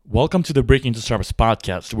Welcome to the Breaking into Startups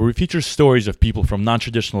podcast, where we feature stories of people from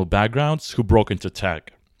non-traditional backgrounds who broke into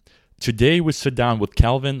tech. Today, we sit down with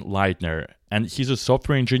Kelvin Leitner, and he's a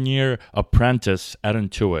software engineer apprentice at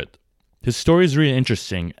Intuit. His story is really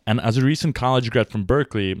interesting, and as a recent college grad from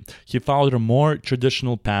Berkeley, he followed a more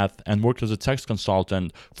traditional path and worked as a tax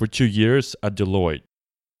consultant for 2 years at Deloitte.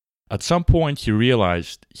 At some point, he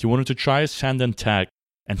realized he wanted to try his hand in tech,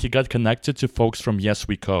 and he got connected to folks from Yes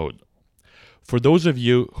We Code. For those of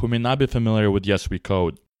you who may not be familiar with Yes We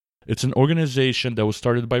Code, it's an organization that was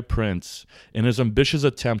started by Prince in his ambitious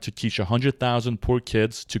attempt to teach 100,000 poor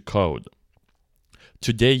kids to code.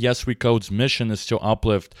 Today, Yes We Code's mission is to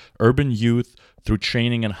uplift urban youth through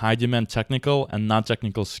training in high-demand technical and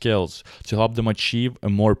non-technical skills to help them achieve a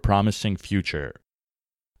more promising future.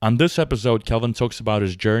 On this episode, Kelvin talks about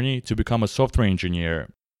his journey to become a software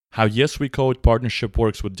engineer, how Yes We Code partnership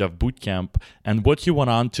works with Dev Bootcamp, and what he went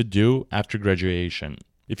on to do after graduation.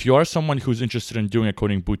 If you are someone who's interested in doing a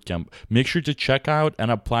coding bootcamp, make sure to check out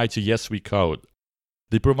and apply to Yes We Code.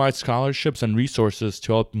 They provide scholarships and resources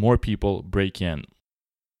to help more people break in.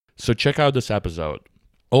 So check out this episode.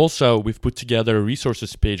 Also, we've put together a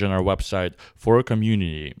resources page on our website for our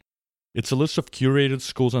community. It's a list of curated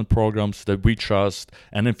schools and programs that we trust,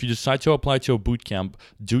 and if you decide to apply to a bootcamp,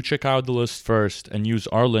 do check out the list first and use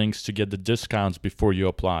our links to get the discounts before you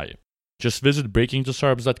apply. Just visit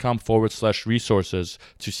breakingintostartups.com/resources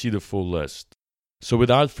to see the full list. So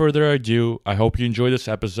without further ado, I hope you enjoy this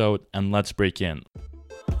episode, and let's break in.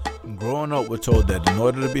 Growing up, we're told that in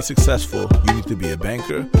order to be successful, you need to be a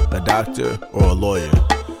banker, a doctor, or a lawyer.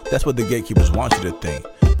 That's what the gatekeepers want you to think.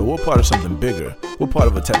 But we're part of something bigger. We're part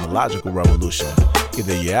of a technological revolution.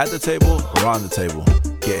 Either you're at the table or on the table.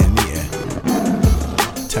 Getting eaten.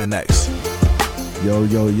 10X.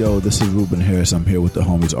 Yo, this is Ruben Harris. I'm here with the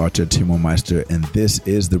homies Archer Timur Meister, and this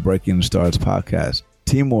is the Breaking into Startups podcast.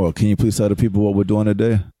 Timur, can you please tell the people what we're doing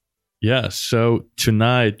today? Yeah, so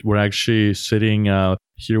tonight we're actually sitting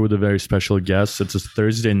here with a very special guest. It's a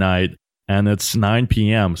Thursday night, and it's 9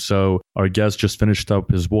 p.m. So our guest just finished up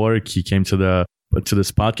his work. He came to this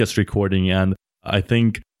podcast recording, and I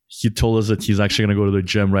think he told us that he's actually going to go to the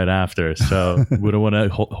gym right after. So we don't want to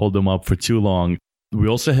hold him up for too long. We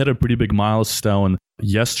also hit a pretty big milestone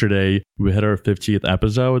yesterday. We hit our 50th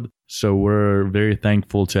episode. So we're very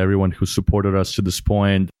thankful to everyone who supported us to this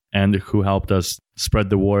point and who helped us spread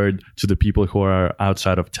the word to the people who are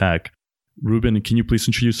outside of tech. Ruben, can you please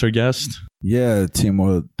introduce our guest? Yeah,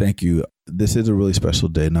 Timur, thank you. This is a really special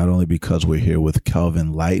day, not only because we're here with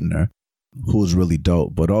Kelvin Leitner, who's really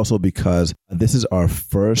dope, but also because this is our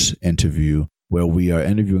first interview where we are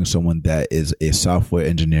interviewing someone that is a software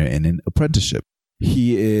engineer in an apprenticeship.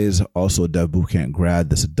 He is also a Dev Bootcamp grad.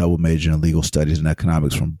 That's a double major in legal studies and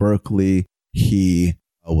economics from Berkeley. He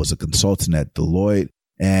was a consultant at Deloitte,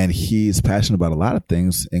 and he's passionate about a lot of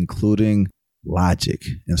things, including logic.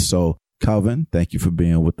 And so, Kelvin, thank you for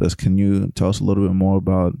being with us. Can you tell us a little bit more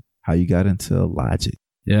about how you got into logic?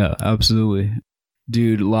 Yeah, absolutely.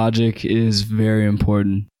 Dude, logic is very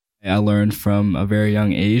important. I learned from a very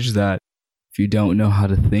young age that if you don't know how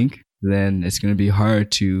to think, then it's going to be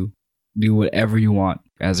hard to do whatever you want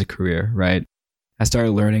as a career, right? I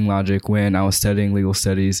started learning logic when I was studying legal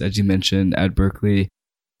studies, as you mentioned, at Berkeley.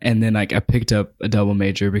 And then I picked up a double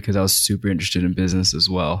major because I was super interested in business as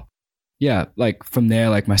well. Yeah, from there,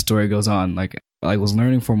 my story goes on. I was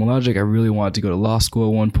learning formal logic. I really wanted to go to law school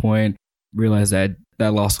at one point, realized that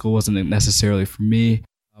law school wasn't necessarily for me,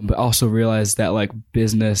 but also realized that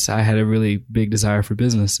business, I had a really big desire for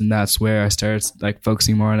business. And that's where I started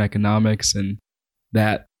focusing more on economics. And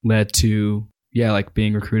that led to,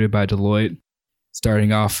 being recruited by Deloitte,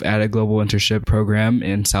 starting off at a global internship program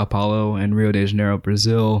in Sao Paulo and Rio de Janeiro,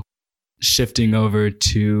 Brazil, shifting over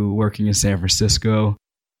to working in San Francisco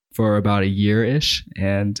for about a year-ish.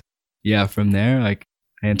 And from there, I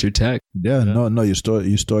entered tech. Yeah, no, your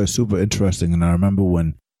story is super interesting. And I remember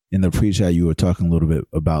when in the pre-chat you were talking a little bit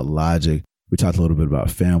about logic. We talked a little bit about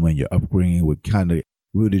family and your upbringing, what kind of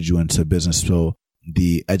rooted you into business. So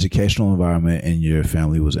the educational environment in your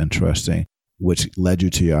family was interesting, which led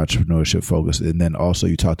you to your entrepreneurship focus. And then also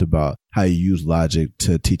you talked about how you use logic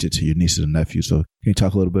to teach it to your nieces and nephews. So can you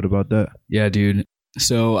talk a little bit about that? Yeah, dude.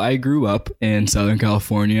 So I grew up in Southern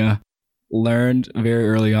California, learned very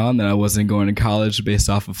early on that I wasn't going to college based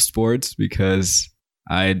off of sports because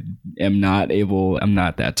I'm not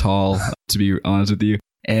that tall, to be honest with you.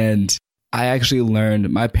 And I actually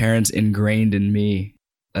learned, my parents ingrained in me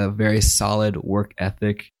a very solid work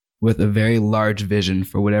ethic with a very large vision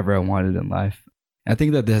for whatever I wanted in life. I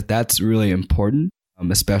think that that's really important,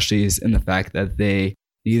 especially in the fact that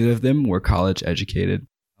neither of them were college educated.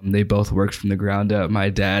 They both worked from the ground up. My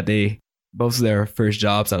dad, both of their first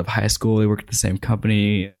jobs out of high school, they worked at the same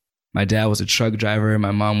company. My dad was a truck driver.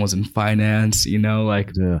 My mom was in finance,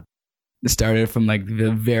 It started from like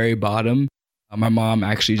the very bottom. My mom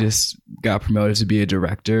actually just got promoted to be a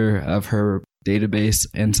director of her database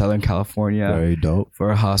in Southern California. Very dope.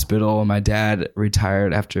 For a hospital. My dad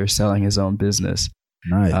retired after selling his own business.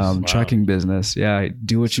 Nice. Wow. Trucking business. Yeah.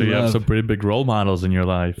 Do what So you you love. have some pretty big role models in your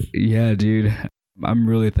life. Yeah, dude. I'm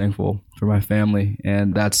really thankful for my family.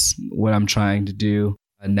 And that's what I'm trying to do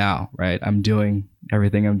now, right? I'm doing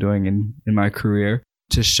everything I'm doing in my career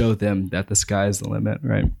to show them that the sky is the limit,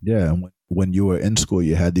 right? Yeah. And when you were in school,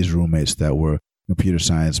 you had these roommates that were computer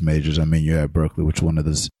science majors. I mean, you're at Berkeley, which is one of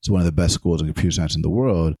the best schools in computer science in the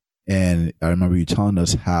world. And I remember you telling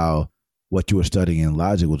us how what you were studying in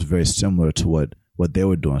logic was very similar to what they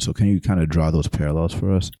were doing. So can you kind of draw those parallels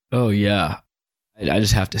for us? Oh, yeah. I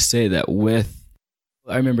just have to say that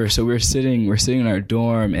I remember, so we're sitting in our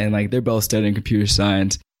dorm, and like they're both studying computer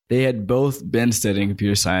science. They had both been studying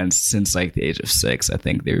computer science since like the age of 6. I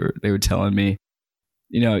think they were telling me,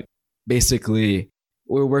 basically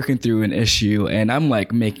we're working through an issue, and I'm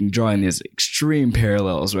like drawing these extreme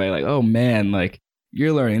parallels, right? Like, oh man, like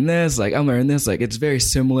you're learning this, like I'm learning this, like it's very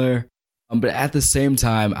similar. But at the same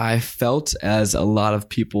time, I felt, as a lot of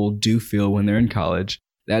people do feel when they're in college,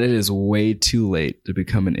 that it is way too late to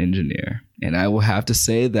become an engineer. And I will have to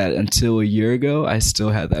say that until a year ago, I still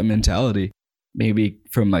had that mentality. Maybe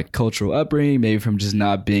from like cultural upbringing, maybe from just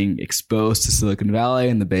not being exposed to Silicon Valley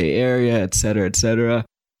and the Bay Area, et cetera, et cetera.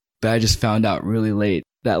 But I just found out really late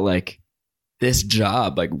that like this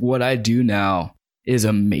job, like what I do now is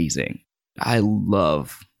amazing. I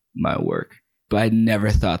love my work, but I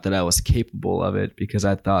never thought that I was capable of it because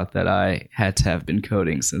I thought that I had to have been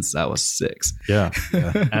coding since I was 6. Yeah.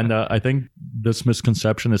 And I think this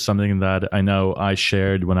misconception is something that I know I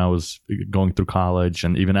shared when I was going through college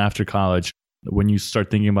and even after college. When you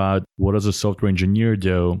start thinking about what does a software engineer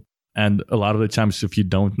do, and a lot of the times if you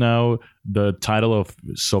don't know, the title of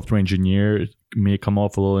software engineer may come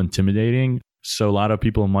off a little intimidating. So a lot of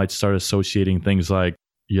people might start associating things like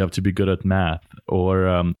you have to be good at math, or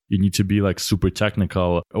you need to be like super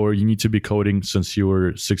technical, or you need to be coding since you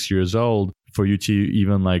were 6 years old for you to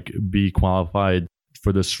even like be qualified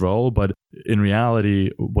for this role. But in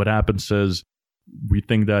reality, what happens is we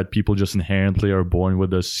think that people just inherently are born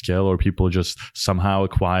with this skill, or people just somehow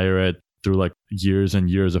acquire it through like years and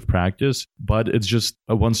years of practice. But it's just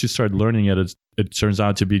once you start learning it, it turns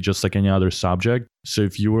out to be just like any other subject. So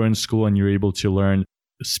if you were in school and you're able to learn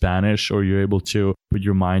Spanish, or you're able to put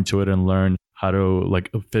your mind to it and learn how to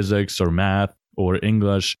like physics or math or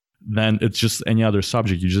English, then it's just any other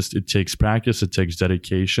subject. It takes practice, it takes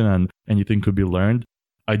dedication, and anything could be learned.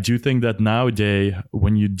 I do think that nowadays,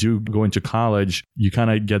 when you do go into college, you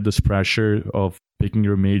kind of get this pressure of picking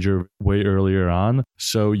your major way earlier on.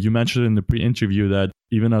 So you mentioned in the pre-interview that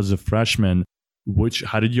even as a freshman,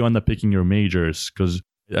 how did you end up picking your majors? Because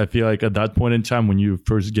I feel like at that point in time, when you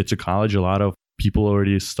first get to college, a lot of people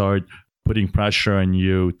already start putting pressure on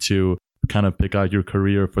you to kind of pick out your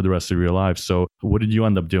career for the rest of your life. So what did you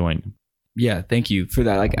end up doing? Yeah, thank you for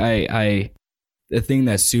that. Like the thing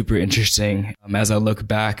that's super interesting, as I look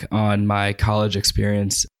back on my college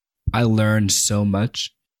experience, I learned so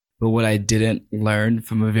much. But what I didn't learn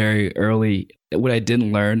what I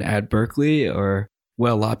didn't learn at Berkeley, or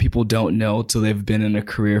what a lot of people don't know till they've been in a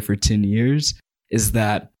career for 10 years, is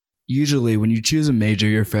that usually when you choose a major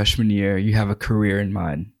your freshman year, you have a career in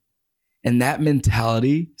mind. And that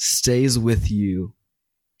mentality stays with you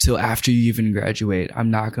till after you even graduate.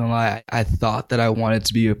 I'm not going to lie. I thought that I wanted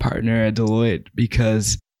to be a partner at Deloitte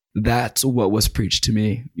because that's what was preached to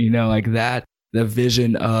me. Like that, the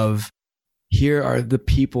vision of here are the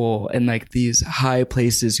people in like these high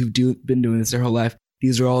places who've been doing this their whole life.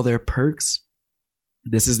 These are all their perks.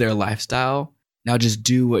 This is their lifestyle. Now just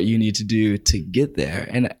do what you need to do to get there.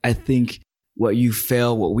 And I think what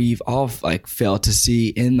we've all like failed to see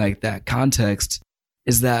in like that context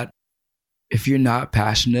is that if you're not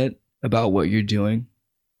passionate about what you're doing,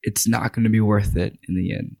 it's not going to be worth it in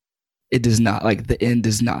the end. It does not, like the end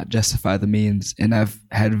does not justify the means. And I've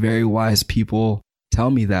had very wise people tell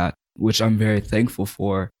me that, which I'm very thankful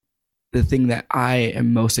for. The thing that I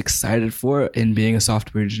am most excited for in being a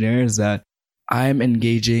software engineer is that I'm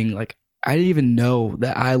engaging, like, I didn't even know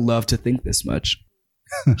that I love to think this much.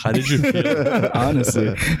 How did you feel?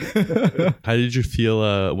 Honestly. How did you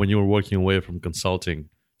feel when you were working away from consulting?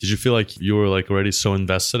 Did you feel like you were like already so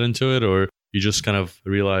invested into it, or you just kind of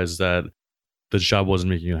realized that the job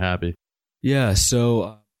wasn't making you happy? Yeah.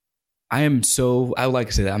 So I would like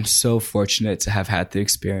to say that I'm so fortunate to have had the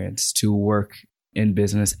experience to work in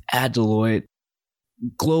business at Deloitte,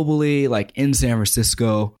 globally, like in San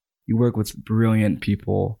Francisco. You work with brilliant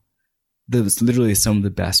people. There's literally some of the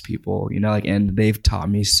best people, like, and they've taught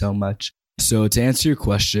me so much. So to answer your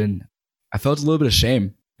question, I felt a little bit of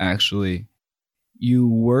shame, actually. You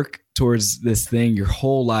work towards this thing your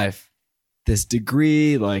whole life, this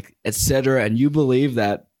degree, like, etc., and you believe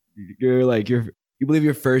that you believe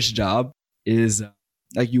your first job is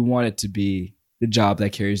like you want it to be the job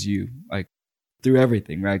that carries you like through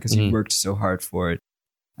everything, right? Because you worked so hard for it.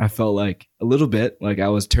 I felt like a little bit like I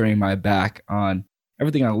was turning my back on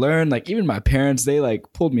everything I learned. Like even my parents, they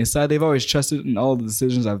like pulled me aside. They've always trusted in all the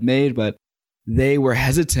decisions I've made, but they were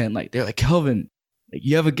hesitant. Like they're like, Kelvin, like,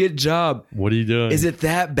 you have a good job. What are you doing? Is it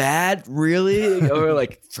that bad? Really? Or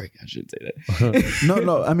like, frick, I shouldn't say that.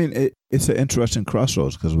 No. I mean, it's an interesting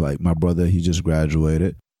crossroads because like my brother, he just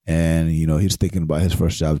graduated and, he's thinking about his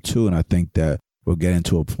first job too. And I think that we're getting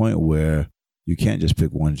to a point where you can't just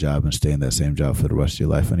pick one job and stay in that same job for the rest of your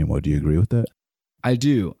life anymore. Do you agree with that? I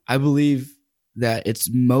do. I believe that it's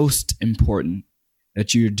most important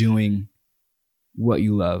that you're doing what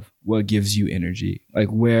you love, what gives you energy. Like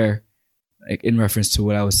in reference to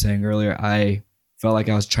what I was saying earlier, I felt like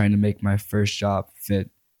I was trying to make my first job fit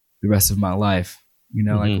the rest of my life,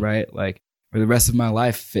 like, right? Like, or the rest of my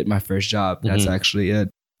life fit my first job. That's actually it.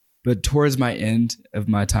 But towards my end of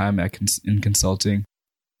my time in consulting,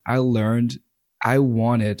 I learned I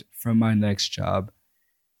wanted from my next job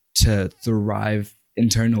to thrive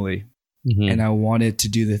internally. And I wanted to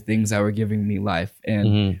do the things that were giving me life.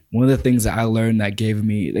 And one of the things that I learned that gives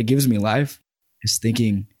me life is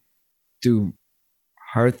thinking through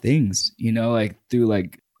hard things, like through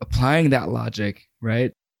like applying that logic,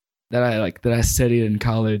 right? That I studied in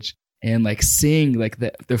college and like seeing like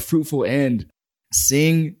the fruitful end,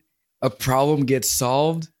 seeing a problem get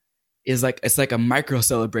solved is like, it's like a micro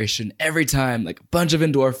celebration every time, like a bunch of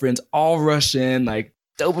endorphins all rush in, like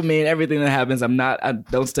dopamine, everything that happens. I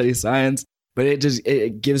don't study science, but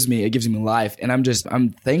it gives me life. And I'm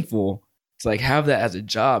thankful to like have that as a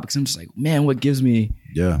job because I'm just like, man, what gives me.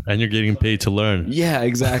 Yeah. And you're getting paid to learn. Yeah,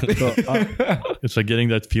 exactly. It's like getting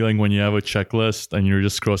that feeling when you have a checklist and you're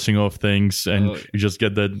just crossing off things and you just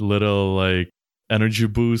get that little like energy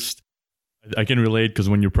boost. I can relate because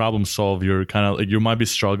when you problem solve, you're kind of like, you might be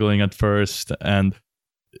struggling at first and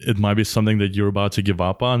it might be something that you're about to give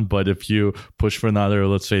up on. But if you push for another,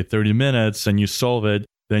 let's say 30 minutes and you solve it,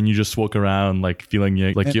 then you just walk around like feeling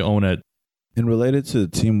like you own it. And related to the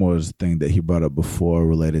Team Wars thing that he brought up before,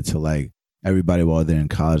 related to like everybody while they're in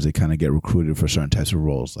college, they kind of get recruited for certain types of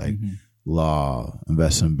roles like law,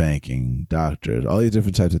 investment banking, doctors, all these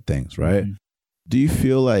different types of things, right? Do you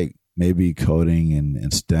feel like maybe coding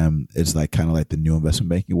and STEM is like kind of like the new investment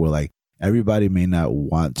banking where like everybody may not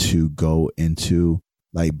want to go into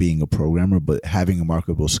like being a programmer, but having a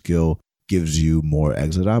marketable skill gives you more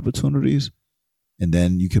exit opportunities? And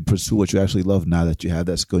then you can pursue what you actually love now that you have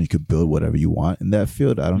that skill. You can build whatever you want in that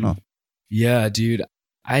field. I don't know. Yeah, dude.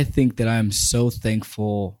 I think that I'm so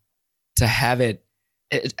thankful to have it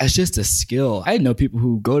as just a skill. I know people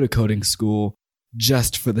who go to coding school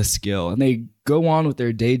just for the skill and they go on with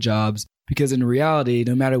their day jobs because in reality,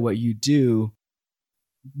 no matter what you do,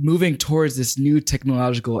 moving towards this new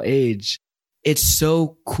technological age, it's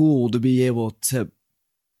so cool to be able to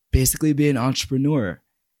basically be an entrepreneur.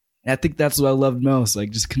 And I think that's what I loved most,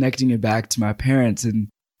 like just connecting it back to my parents and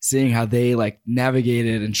seeing how they like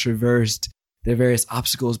navigated and traversed their various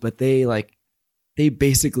obstacles, but they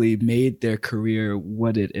basically made their career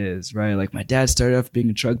what it is, right? Like my dad started off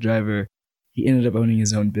being a truck driver. He ended up owning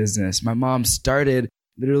his own business. My mom started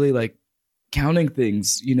literally like counting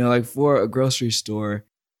things, like for a grocery store.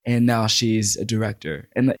 And now she's a director.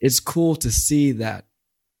 And it's cool to see that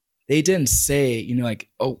they didn't say, like,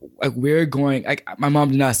 oh, like we're going, like my mom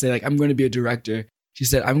did not say like, I'm going to be a director. She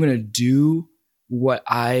said, I'm going to do what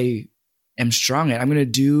I am strong at. I'm going to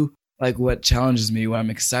do like what challenges me, what I'm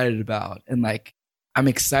excited about. And like, I'm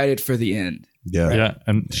excited for the end. Yeah. Right? Yeah.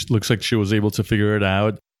 And it looks like she was able to figure it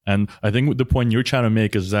out. And I think the point you're trying to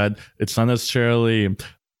make is that it's not necessarily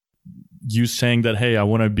you saying that, hey, I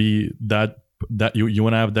want to be that you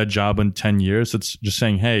want to have that job in 10 years. It's just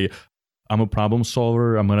saying, hey, I'm a problem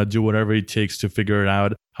solver. I'm going to do whatever it takes to figure it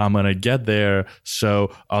out how I'm going to get there.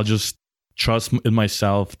 So I'll just trust in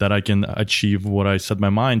myself that I can achieve what I set my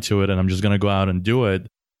mind to it. And I'm just going to go out and do it.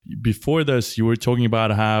 Before this, you were talking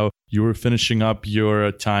about how you were finishing up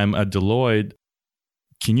your time at Deloitte.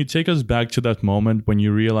 Can you take us back to that moment when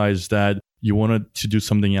you realized that you wanted to do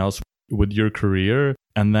something else with your career?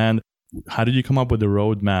 And then how did you come up with the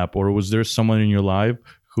roadmap? Or was there someone in your life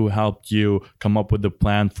who helped you come up with the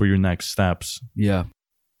plan for your next steps? Yeah.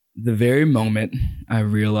 the very moment I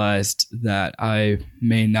realized that I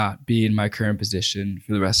may not be in my current position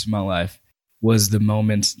for the rest of my life was the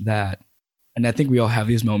moment that, and I think we all have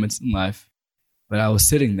these moments in life, but I was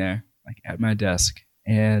sitting there like at my desk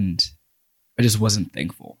and I just wasn't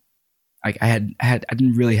thankful. Like I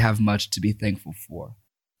didn't really have much to be thankful for.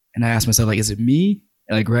 And I asked myself, like, is it me?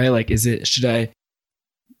 Like, right? Like, should I,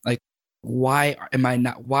 like, why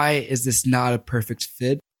is this not a perfect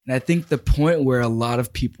fit? And I think the point where a lot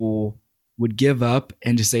of people would give up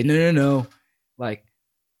and just say, no, like,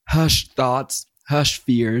 hush thoughts, hush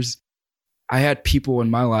fears. I had people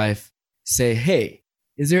in my life say, hey,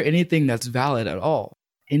 is there anything that's valid at all?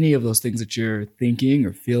 Any of those things that you're thinking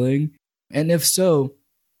or feeling? And if so,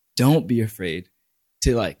 don't be afraid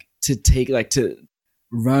to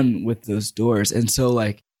run with those doors. And so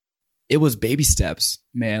like, it was baby steps,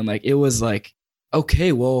 man. Like it was like,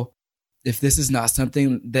 okay, well, if this is not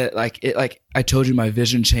something that like I told you, my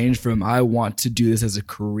vision changed from I want to do this as a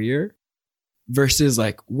career versus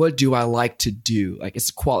like, what do I like to do? Like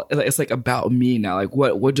it's like about me now. Like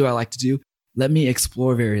what do I like to do? Let me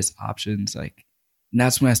explore various options. Like, and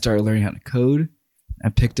that's when I started learning how to code. I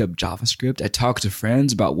picked up JavaScript. I talked to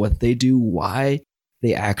friends about what they do, why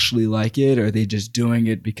they actually like it, or are they just doing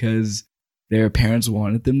it because their parents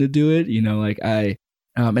wanted them to do it? You know, like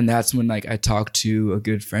and that's when like I talked to a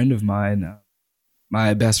good friend of mine,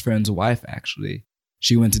 my best friend's wife, actually.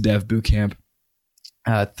 She went to Dev Bootcamp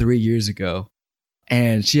 3 years ago,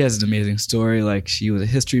 and she has an amazing story. Like she was a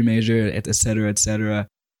history major, et cetera,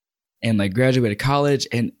 and like graduated college.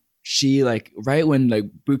 And she like right when like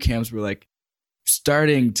boot camps were like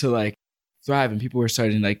starting to like thrive and people were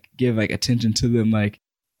starting to like give like attention to them, like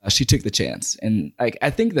she took the chance. And like I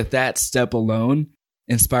think that step alone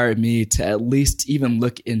inspired me to at least even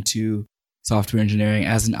look into software engineering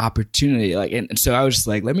as an opportunity. Like, and so I was just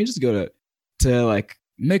like, let me just go to like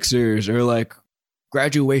mixers or like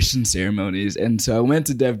graduation ceremonies. And so I went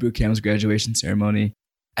to Dev Bootcamp's graduation ceremony.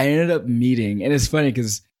 I ended up meeting, and it's funny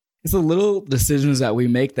because it's the little decisions that we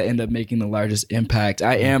make that end up making the largest impact.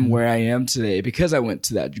 I am where I am today because I went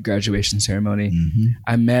to that graduation ceremony. Mm-hmm.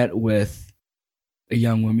 I met with a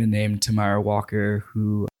young woman named Tamara Walker,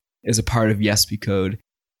 who is a part of Yes We Code.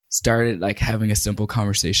 Started like having a simple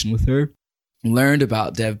conversation with her, learned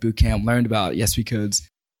about Dev Bootcamp, learned about Yes We Code's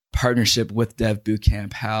partnership with Dev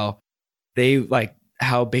Bootcamp, how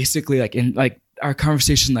basically like in like our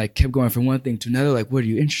conversation like kept going from one thing to another. Like, what are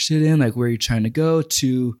you interested in? Like, where are you trying to go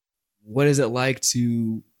to? What is it like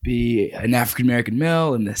to be an African-American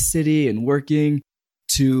male in the city and working,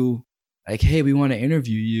 to like, hey, we want to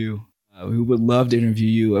interview you. We would love to interview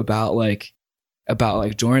you about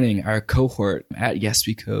joining our cohort at Yes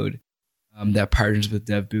We Code that partners with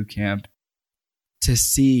Dev Bootcamp to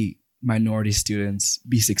see minority students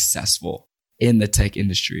be successful in the tech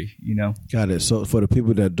industry, you know? Got it. So for the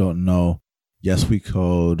people that don't know Yes We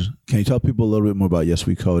Code, can you tell people a little bit more about Yes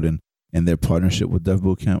We Code and their partnership with Dev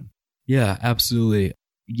Bootcamp? Yeah, absolutely.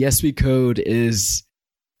 Yes We Code it's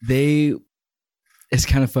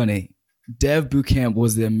kind of funny. Dev Bootcamp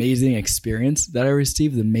was the amazing experience that I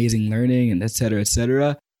received, the amazing learning and et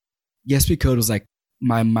cetera. Yes We Code was like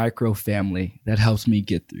my micro family that helps me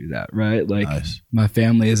get through that, right? Like nice. My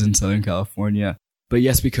family is in Southern California, but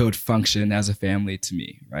Yes We Code function as a family to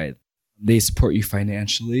me, right? They support you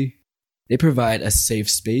financially. They provide a safe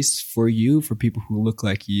space for you, for people who look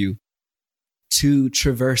like you, to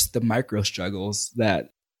traverse the micro struggles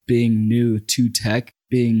that being new to tech,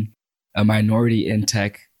 being a minority in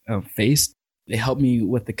tech faced. They help me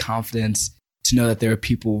with the confidence to know that there are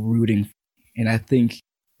people rooting. And I think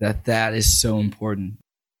that is so important,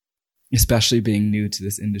 especially being new to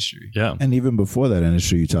this industry. Yeah. And even before that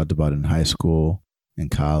industry, you talked about in high school, in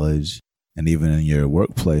college, and even in your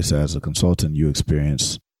workplace as a consultant, you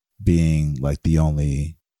experienced being like the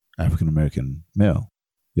only African-American male.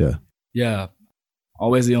 Yeah. Yeah.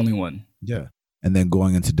 Always the only one. Yeah. And then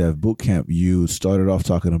going into Dev Bootcamp, you started off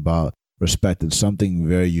talking about respecting something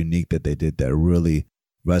very unique that they did that really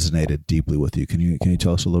resonated deeply with you. Can you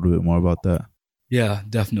tell us a little bit more about that? Yeah,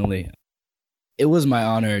 definitely. It was my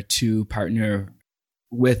honor to partner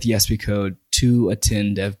with Yes We Code to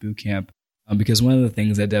attend Dev Bootcamp because one of the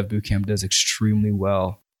things that Dev Bootcamp does extremely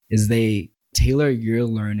well is they tailor your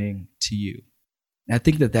learning to you. And I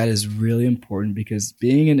think that is really important because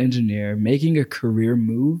being an engineer, making a career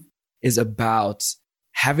move is about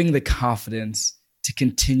having the confidence to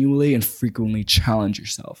continually and frequently challenge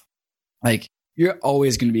yourself. Like you're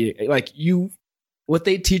always going to be like what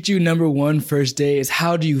they teach you number one first day is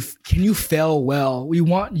can you fail well? We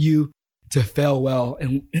want you to fail well.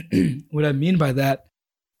 And what I mean by that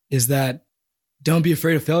is that don't be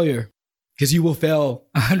afraid of failure because you will fail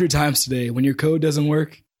 100 times today when your code doesn't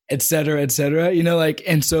work, et cetera,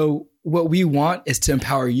 and so what we want is to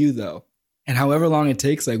empower you though. And however long it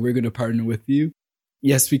takes, like we're going to partner with you.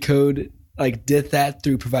 Yes, we Code like did that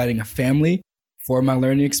through providing a family for my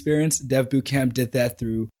learning experience. Dev Bootcamp did that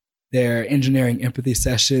through their engineering empathy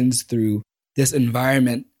sessions, through this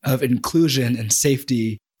environment of inclusion and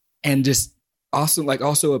safety, and just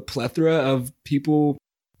also a plethora of people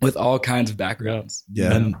with all kinds of backgrounds.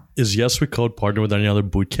 Yeah. And is Yes We Code partnered with any other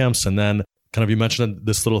boot camps? And then kind of you mentioned that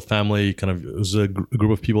this little family kind of it was a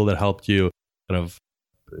group of people that helped you kind of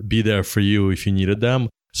be there for you if you needed them.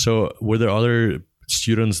 So were there other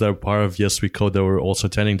students that were part of Yes We Code that were also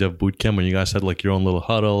attending Dev Bootcamp when you guys had like your own little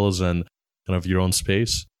huddles and kind of your own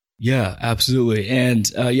space? Yeah, absolutely. And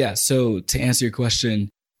so to answer your question,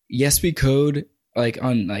 Yes We Code,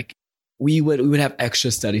 we would have extra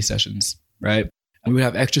study sessions, right? We would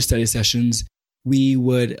have extra study sessions. We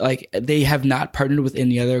would they have not partnered with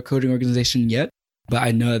any other coding organization yet, but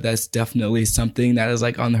I know that that's definitely something that is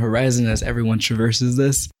like on the horizon as everyone traverses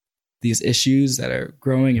these issues that are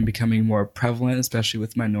growing and becoming more prevalent, especially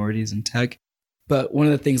with minorities in tech. But one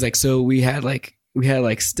of the things we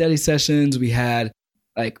had study sessions, we had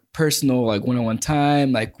like personal, like one-on-one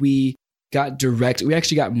time, we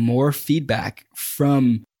actually got more feedback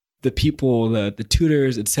from the people, the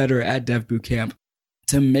tutors, et cetera, at Dev Bootcamp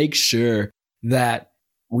to make sure that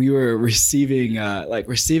we were receiving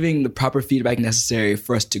the proper feedback necessary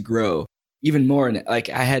for us to grow even more. And I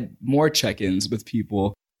had more check-ins with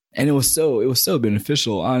people, and it was so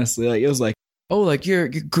beneficial, honestly. It was you're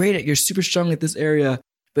great you're super strong at this area,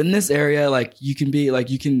 but in this area, you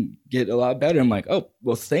can get a lot better. I'm like, oh,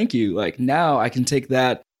 well, thank you. Now I can take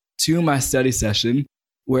that to my study session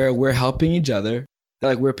where we're helping each other.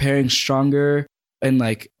 We're pairing stronger and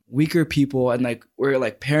weaker people, and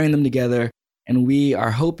we're pairing them together, and we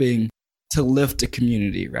are hoping to lift a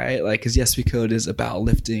community, right? Because Yes We Code is about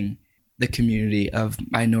lifting the community of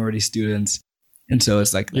minority students. And so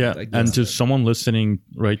it's and to someone listening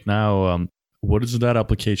right now, what does that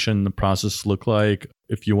application process look like?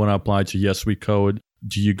 If you want to apply to Yes We Code,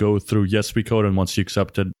 do you go through Yes We Code, and once you're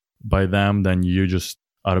accepted by them, then you just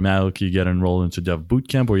automatically get enrolled into Dev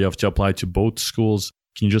Bootcamp, or you have to apply to both schools?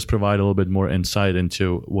 Can you just provide a little bit more insight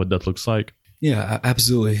into what that looks like? Yeah,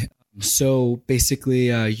 absolutely. So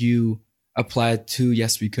basically, you apply to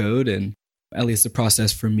Yes We Code, and at least the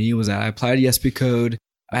process for me was that I applied to Yes We Code.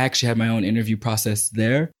 I actually had my own interview process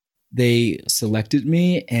there. They selected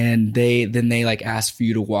me, and they asked for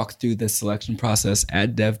you to walk through the selection process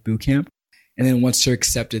at Dev Bootcamp. And then once you're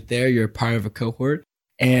accepted there, you're part of a cohort.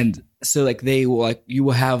 And so you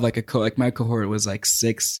will have my cohort was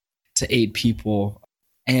 6 to 8 people.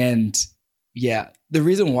 And yeah, the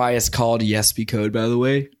reason why it's called Yes We Code, by the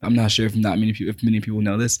way, I'm not sure if many people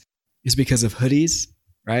know this, is because of hoodies,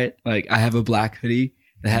 right? I have a black hoodie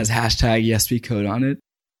that has hashtag Yes We Code on it,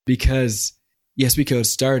 because Yes We Code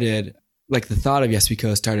started, the thought of Yes We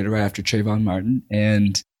Code started right after Trayvon Martin,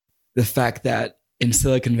 and the fact that in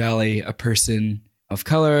Silicon Valley, a person of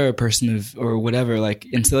color, a person of, or whatever,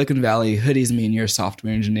 in Silicon Valley, hoodies mean you're a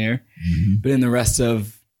software engineer, but in the rest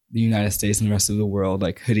of the United States and the rest of the world,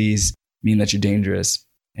 hoodies mean that you're dangerous,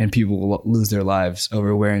 and people will lose their lives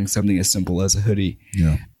over wearing something as simple as a hoodie.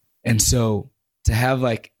 Yeah. And so to have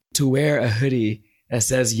to wear a hoodie that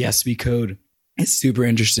says Yes We Code is super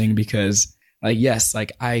interesting, because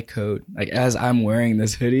I code, as I'm wearing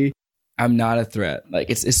this hoodie, I'm not a threat.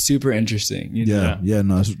 It's super interesting. You know? Yeah.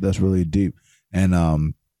 No, that's really deep,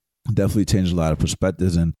 and definitely changed a lot of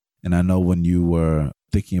perspectives. And I know when you were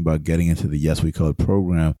thinking about getting into the Yes We Code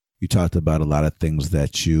program, you talked about a lot of things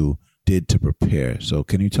that you did to prepare. So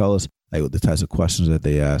can you tell us the types of questions that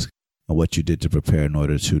they ask and what you did to prepare in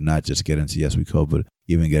order to not just get into Yes We Code, but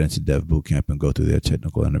even get into Dev Bootcamp and go through their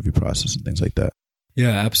technical interview process and things like that?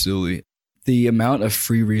 Yeah, absolutely. The amount of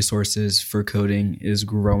free resources for coding is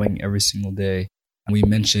growing every single day. And we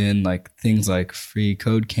mentioned things like free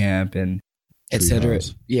Code Camp and et cetera.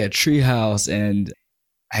 Yeah, Treehouse. And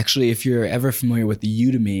actually, if you're ever familiar with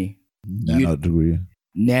the Udemy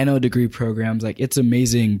nano degree programs, it's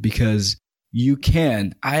amazing, because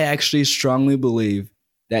I actually strongly believe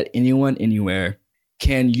that anyone, anywhere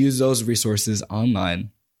can use those resources online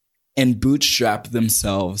and bootstrap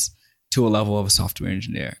themselves to a level of a software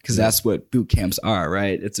engineer, because that's what boot camps are,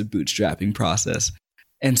 right? It's a bootstrapping process.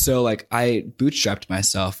 And so I bootstrapped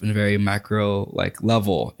myself in a very micro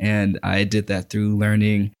level, and I did that through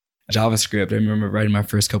learning JavaScript. I remember writing my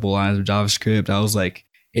first couple lines of JavaScript. I was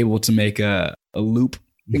able to make a loop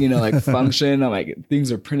like function. I'm like,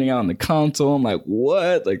 things are printing out on the console. I'm like,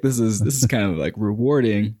 what? Like this is kind of like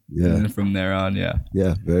rewarding. Yeah. And then from there on, yeah.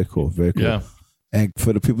 Yeah, very cool. Very cool. Yeah. And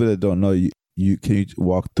for the people that don't know, you can you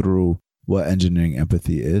walk through what engineering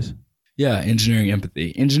empathy is? Yeah, engineering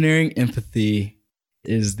empathy. Engineering empathy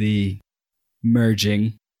is the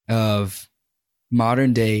merging of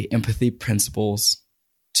modern day empathy principles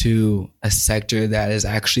to a sector that is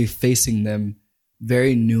actually facing them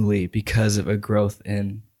very newly because of a growth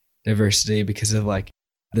in diversity, because of like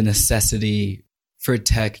the necessity for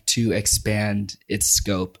tech to expand its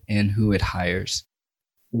scope and who it hires.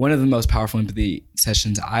 One of the most powerful empathy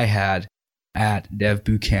sessions I had at Dev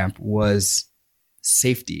Bootcamp was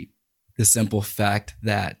safety. The simple fact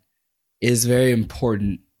that it is very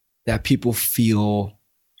important that people feel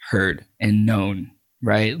heard and known,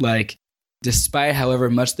 right? Like, despite however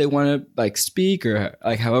much they want to like speak or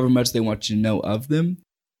like however much they want you to know of them,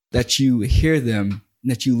 that you hear them,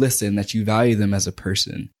 that you listen, that you value them as a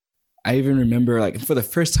person. I even remember like for the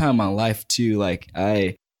first time in my life too, like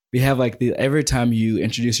we have like every time you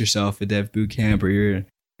introduce yourself at Dev Bootcamp or you're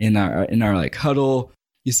in our like huddle,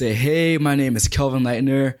 you say, "Hey, my name is Kelvin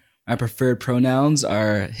Leitner. My preferred pronouns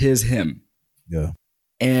are his, him." Yeah.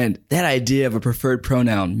 And that idea of a preferred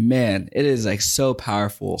pronoun, man, it is like so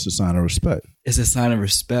powerful. It's a sign of respect. It's a sign of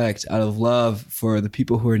respect out of love for the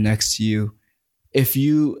people who are next to you. If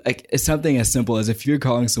you like, it's something as simple as if you're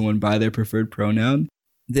calling someone by their preferred pronoun,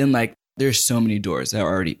 then like there's so many doors that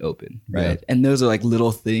are already open, right? Yeah. And those are like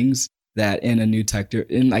little things that in a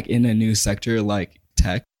new sector like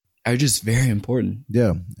tech are just very important.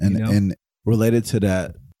 Yeah. And related to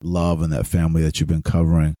that love and that family that you've been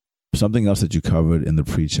covering, something else that you covered in the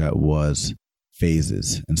pre-chat was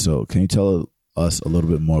phases. And so can you tell us a little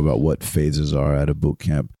bit more about what phases are at a boot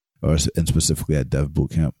camp and specifically at Dev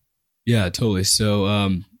Bootcamp? Yeah, totally.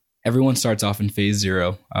 So everyone starts off in phase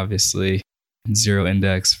 0, obviously. 0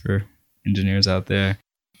 index for engineers out there.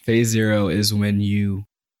 Phase 0 is when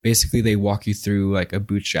they walk you through like a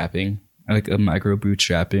bootstrapping, like a micro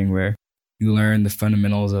bootstrapping where you learn the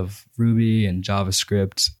fundamentals of Ruby and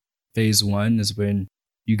JavaScript. Phase 1 is when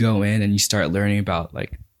you go in and you start learning about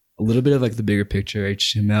like a little bit of like the bigger picture,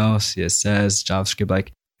 HTML, CSS, JavaScript,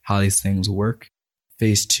 like how these things work.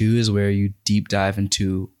 Phase 2 is where you deep dive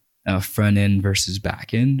into front end versus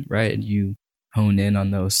back end, right? And you hone in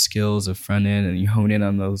on those skills of front end and you hone in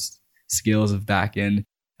on those skills of back end.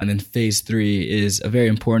 And then phase 3 is a very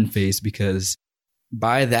important phase because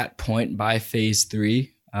by that point, by phase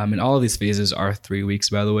 3, and all of these phases are 3 weeks,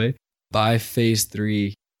 by the way, by phase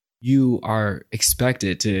 3, you are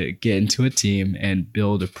expected to get into a team and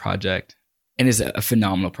build a project. And it's a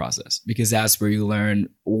phenomenal process because that's where you learn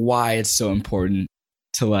why it's so important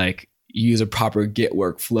to like use a proper Git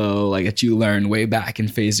workflow, like that you learn way back in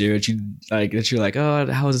phase 0, that you're like, oh,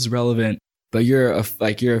 how is this relevant? But you're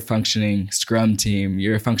a functioning Scrum team,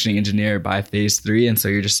 you're a functioning engineer by phase 3. And so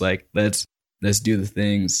you're just like, let's do the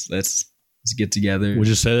things. Let's get together. Would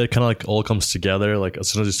you say that kind of like all comes together? Like as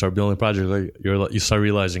soon as you start building a project, like you start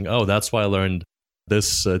realizing, oh, that's why I learned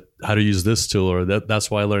this, how to use this tool, or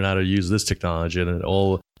that's why I learned how to use this technology, and it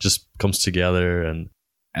all just comes together. And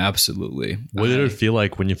absolutely. What did it feel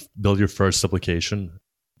like when you built your first application?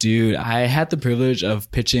 Dude, I had the privilege of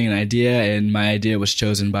pitching an idea, and my idea was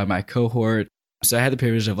chosen by my cohort. So I had the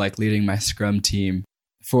privilege of like leading my Scrum team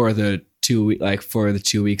for the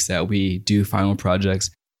 2 weeks that we do final projects.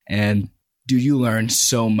 And dude, you learn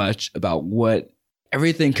so much about what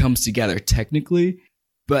everything comes together technically,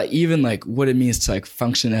 but even like what it means to like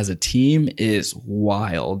function as a team is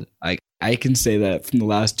wild. Like I can say that from the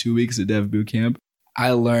last 2 weeks at Dev Bootcamp,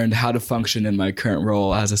 I learned how to function in my current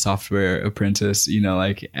role as a software apprentice,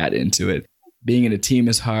 like add into it. Being in a team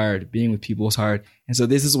is hard, being with people is hard. And so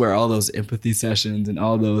this is where all those empathy sessions and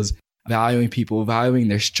all those valuing people, valuing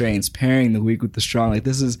their strengths, pairing the weak with the strong, like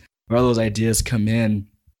this is where all those ideas come in.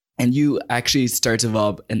 And you actually start to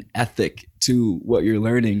develop an ethic to what you're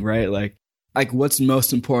learning, right? Like what's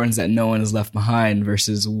most important is that no one is left behind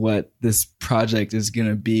versus what this project is going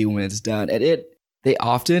to be when it's done. And they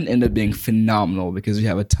often end up being phenomenal because we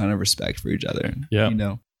have a ton of respect for each other.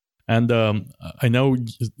 Yeah. And I know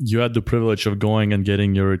you had the privilege of going and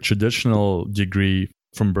getting your traditional degree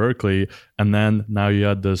from Berkeley, and then now you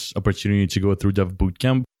had this opportunity to go through Dev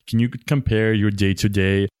Bootcamp. Can you compare your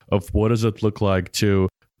day-to-day of what does it look like to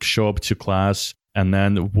show up to class, and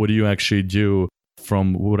then what do you actually do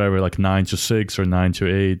from whatever, like 9 to 6 or 9 to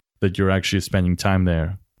 8, that you're actually spending time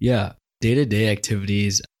there? Yeah, day-to-day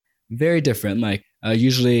activities, very different. Like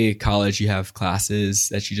usually college, you have classes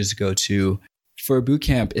that you just go to. For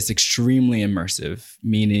bootcamp, it's extremely immersive,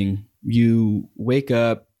 meaning you wake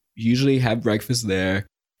up, usually have breakfast there,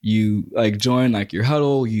 you like join like your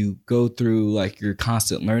huddle, you go through like your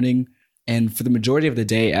constant learning. And for the majority of the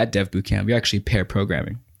day at Dev Bootcamp, you're actually pair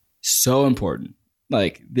programming. So important.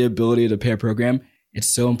 Like the ability to pair program, it's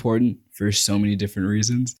so important for so many different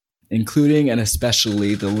reasons, including and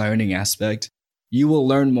especially the learning aspect. You will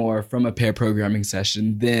learn more from a pair programming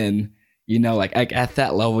session than, like at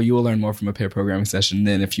that level, you will learn more from a pair programming session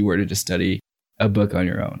than if you were to just study a book on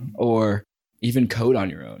your own or even code on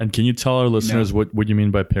your own. And can you tell our listeners what you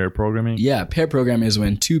mean by pair programming? Yeah, pair programming is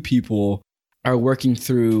when two people are working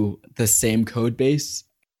through the same code base,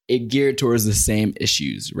 it geared towards the same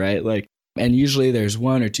issues, right? Like, and usually there's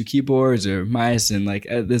one or two keyboards or mice, and like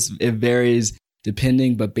it varies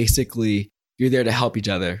depending, but basically you're there to help each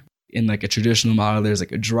other. In like a traditional model, there's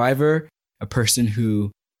like a driver,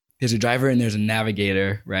 there's a driver and there's a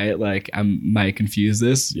navigator, right? Like I might confuse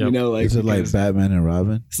this, Yep. like is it like Batman and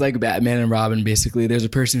Robin? It's like Batman and Robin, basically. There's a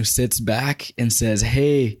person who sits back and says,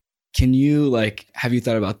 hey, can you have you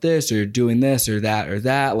thought about this or doing this or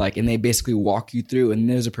that? Like, and they basically walk you through. And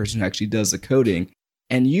there's a person who actually does the coding.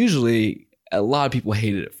 And usually a lot of people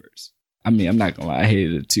hate it at first. I mean, I'm not gonna lie, I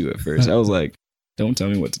hated it too at first. I was like, don't tell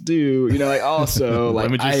me what to do. Also like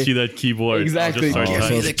let me just see that keyboard. Exactly.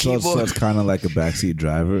 So it's kind of like a backseat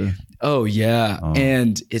driver. Oh yeah.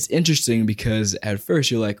 And it's interesting because at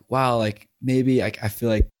first you're like, wow, like maybe I feel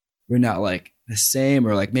like we're not like the same,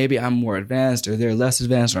 or like maybe I'm more advanced or they're less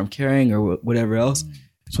advanced, or I'm carrying or whatever else.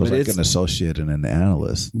 So it's like an associate and an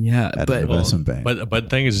analyst. Yeah, at an investment bank. But the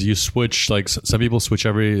thing is, you switch. Like some people switch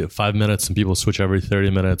every 5 minutes, and people switch every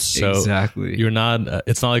 30 minutes. So exactly, you're not.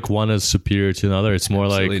 It's not like one is superior to another. It's more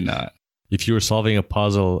absolutely like not. If you were solving a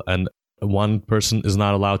puzzle and one person is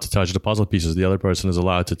not allowed to touch the puzzle pieces, the other person is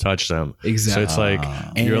allowed to touch them. Exactly. So it's like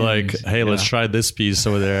you're like, hey, let's try this piece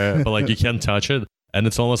over there, but like you can't touch it, and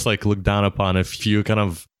it's almost like looked down upon if you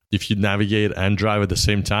navigate and drive at the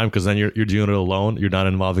same time, because then you're doing it alone. You're not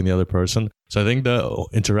involving the other person. So I think the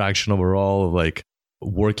interaction overall of like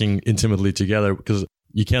working intimately together, because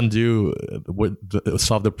you can't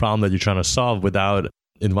solve the problem that you're trying to solve without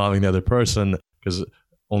involving the other person, because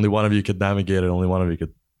only one of you could navigate it, only one of you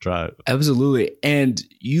could drive. Absolutely. And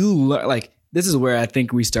you like, this is where I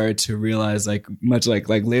think we started to realize, like much like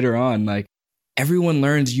later on, like everyone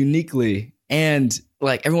learns uniquely, and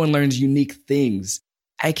like everyone learns unique things.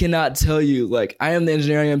 I cannot tell you, like, I am the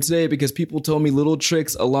engineer I am today because people told me little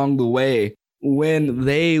tricks along the way when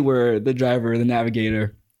they were the driver, the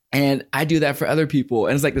navigator. And I do that for other people.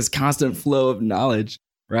 And it's like this constant flow of knowledge,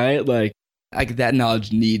 right? Like that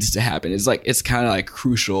knowledge needs to happen. It's like, it's kind of like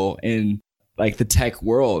crucial in like the tech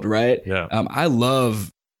world, right? Yeah. I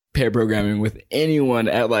love pair programming with anyone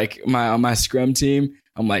at like on my Scrum team.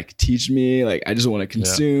 I'm like, teach me, like, I just want to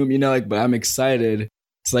consume, but I'm excited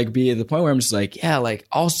to like be at the point where I'm just like, yeah, like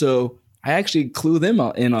also I actually clue them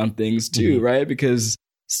in on things too, right? Because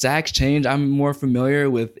stacks change. I'm more familiar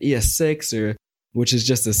with ES6 which is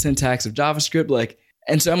just the syntax of JavaScript. Like,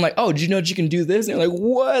 and so I'm like, oh, did you know that you can do this? And they're like,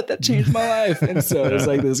 what? That changed my life. And so it's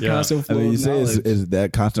like this constant flow of knowledge. Is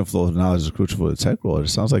that constant flow of knowledge is crucial for the tech world? It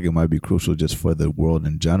sounds like it might be crucial just for the world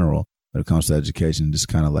in general when it comes to education, just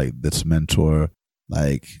kind of like this mentor,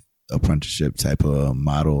 like apprenticeship type of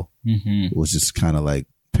model, was just kind of like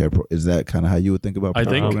is that kind of how you would think about pair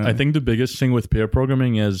programming? I think the biggest thing with pair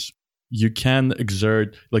programming is you can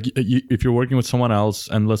exert, like if you're working with someone else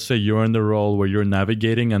and let's say you're in the role where you're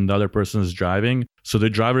navigating and the other person is driving, so the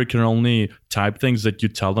driver can only type things that you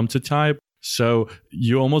tell them to type. So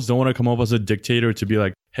you almost don't want to come off as a dictator to be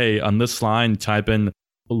like, hey, on this line, type in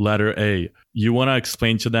letter A. You want to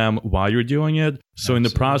explain to them why you're doing it. So in the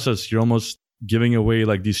process, you're almost giving away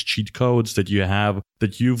like these cheat codes that you have,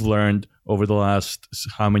 that you've learned over the last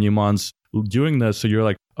how many months doing this. So you're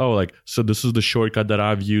like, oh, like, so this is the shortcut that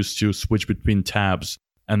I've used to switch between tabs.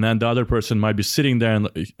 And then the other person might be sitting there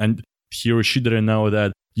and he or she didn't know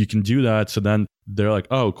that you can do that. So then they're like,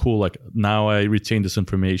 oh, cool. Like now I retain this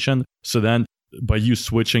information. So then by you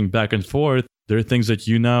switching back and forth, there are things that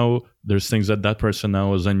you know, there's things that that person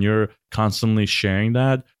knows, and you're constantly sharing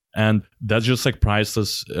that. And that's just like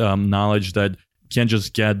priceless knowledge that you can't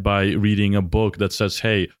just get by reading a book that says,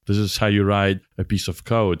 hey, this is how you write a piece of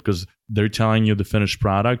code, because they're telling you the finished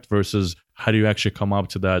product versus how do you actually come up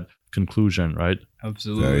to that conclusion, right?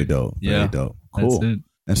 Absolutely. Very dope. Very dope. Cool. That's it.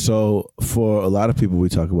 And so for a lot of people, we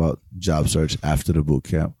talk about job search after the boot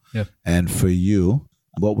camp. Yeah. And for you,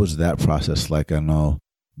 what was that process like? I know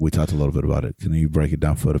we talked a little bit about it. Can you break it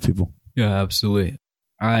down for the people? Yeah, absolutely.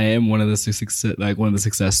 I am one of the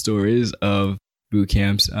success stories of boot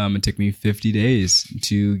camps. It took me 50 days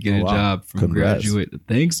to get a job from Congrats. graduate.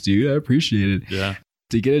 Thanks, dude. I appreciate it. Yeah.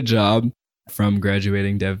 To get a job from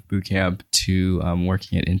graduating Dev Bootcamp to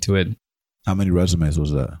working at Intuit. How many resumes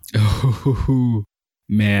was that? Oh,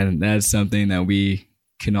 man, that's something that we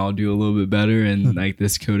can all do a little bit better in like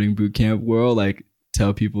this coding bootcamp world. Like,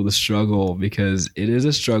 tell people the struggle, because it is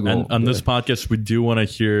a struggle. And on this podcast, we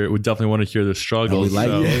definitely want to hear the struggle. We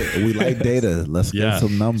like data. Let's get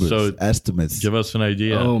some numbers, estimates. Give us an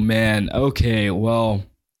idea. Oh man. Okay. Well,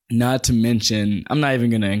 not to mention, I'm not even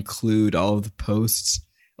going to include all of the posts,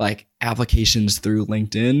 like applications through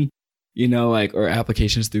LinkedIn, or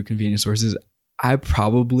applications through convenient sources. I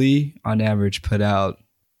probably on average put out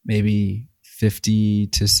maybe 50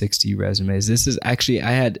 to 60 resumes. This is actually,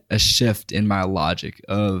 I had a shift in my logic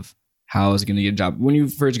of how I was going to get a job. When you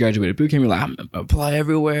first graduated bootcamp, you're like, I'm going to apply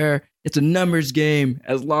everywhere. It's a numbers game.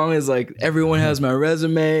 As long as like everyone has my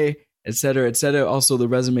resume, et cetera, et cetera. Also the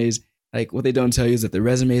resumes, like what they don't tell you is that the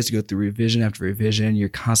resumes go through revision after revision. You're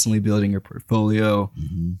constantly building your portfolio,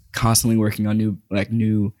 constantly working on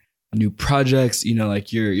new projects,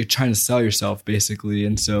 like you're trying to sell yourself basically.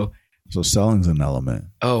 And so selling's an element.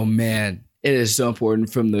 Oh man, it is so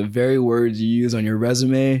important, from the very words you use on your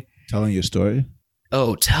resume. Telling your story.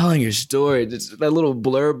 Oh, telling your story. It's that little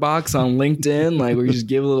blur box on LinkedIn, like where you just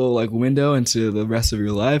give a little like window into the rest of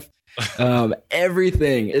your life.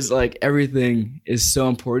 Everything is so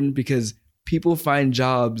important, because people find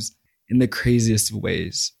jobs in the craziest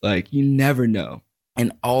ways. Like you never know.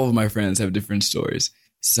 And all of my friends have different stories.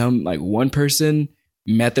 Some, like one person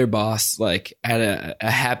met their boss like at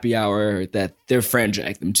a happy hour that their friend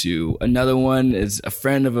dragged them to. Another one is a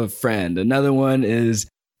friend of a friend. Another one is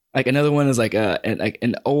like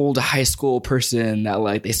an old high school person that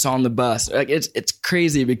like they saw on the bus. Like it's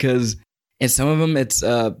crazy, because in some of them it's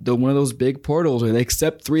one of those big portals where they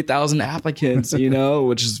accept 3,000 applicants,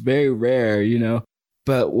 which is very rare,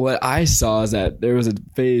 But what I saw is that there was a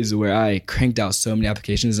phase where I cranked out so many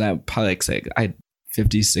applications, and I probably I had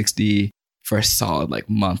 50, 60 for a solid like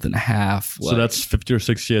month and a half. So that's 50 or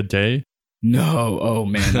 60 a day? No. Oh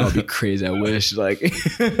man, that would be crazy. I wish, like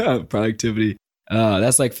productivity.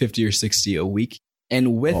 That's like 50 or 60 a week.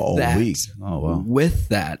 And with with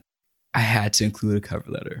that, I had to include a cover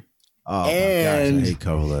letter. Oh my gosh, I hate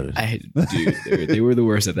cover letters. Dude, they were the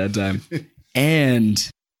worst at that time. And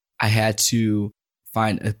I had to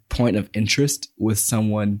find a point of interest with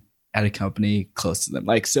someone at a company close to them.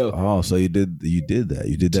 Like, so. Oh, so you did that. You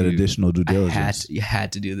did that additional due diligence. You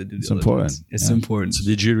had to do the due diligence. Important. It's important. So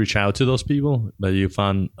did you reach out to those people that you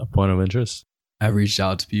found a point of interest? I reached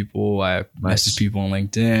out to people. I messaged people on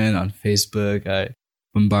LinkedIn, on Facebook. I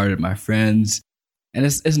bombarded my friends. And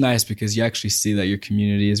it's nice because you actually see that your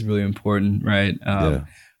community is really important, right?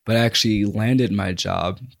 But I actually landed my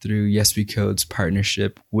job through Yes We Code's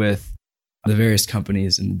partnership with the various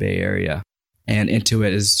companies in the Bay Area. And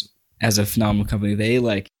Intuit as a phenomenal company.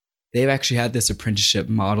 They've actually had this apprenticeship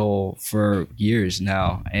model for years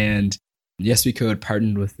now. And Yes We Code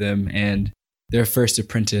partnered with them, and their first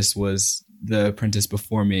apprentice was the apprentice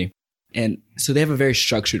before me. And so they have a very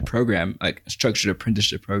structured program, like a structured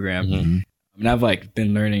apprenticeship program. Mm-hmm. And I've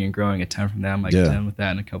been learning and growing a ton from them. I'm done with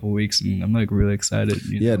that in a couple of weeks, and I'm really excited.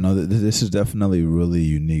 This is definitely really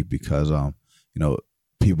unique because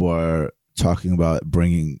people are talking about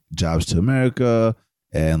bringing jobs to America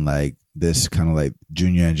and like this kind of like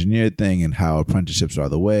junior engineer thing and how apprenticeships are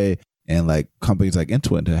the way, and like companies like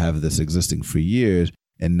Intuit to have this existing for years,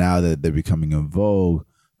 and now that they're becoming in vogue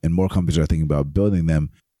and more companies are thinking about building them.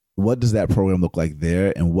 What does that program look like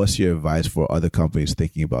there? And what's your advice for other companies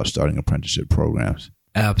thinking about starting apprenticeship programs?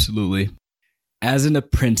 Absolutely. As an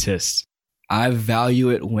apprentice, I value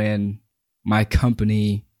it when my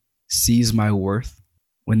company sees my worth,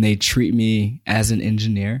 when they treat me as an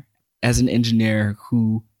engineer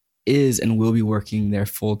who is and will be working there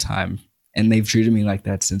full time. And they've treated me like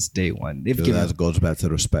that since day one. That goes back to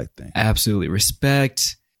the respect thing. Absolutely.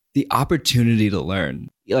 Respect, the opportunity to learn.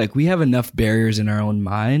 Like, we have enough barriers in our own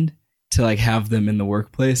mind to like have them in the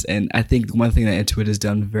workplace. And I think one thing that Intuit has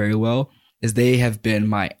done very well is they have been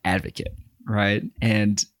my advocate, right?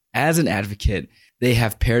 And as an advocate, they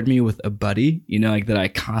have paired me with a buddy, that I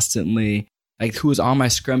constantly, who was on my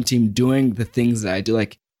Scrum team doing the things that I do.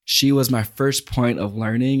 Like, she was my first point of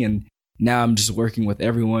learning. And now I'm just working with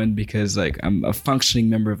everyone because I'm a functioning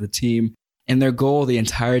member of the team. And their goal the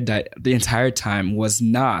entire time was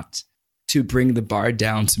not to bring the bar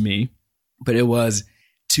down to me, but it was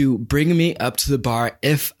to bring me up to the bar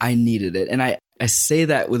if I needed it. And I say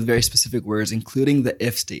that with very specific words, including the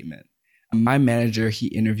if statement. My manager, he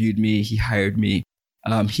interviewed me, he hired me.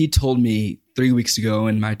 He told me 3 weeks ago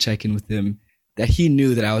in my check-in with him that he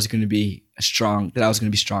knew that I was going to be strong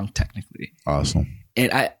technically. Awesome.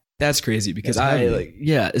 And That's crazy because That's heavy.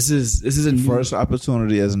 this is a new, First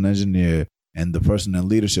opportunity as an engineer, and the person in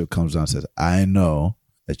leadership comes down and says, I know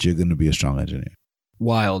that you're going to be a strong engineer.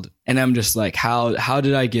 wild. And I'm just like, how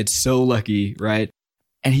did I get so lucky, right?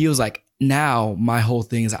 And he was like, now my whole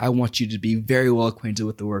thing is I want you to be very well acquainted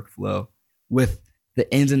with the workflow, with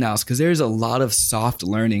the ins and outs, because there's a lot of soft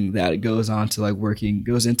learning that goes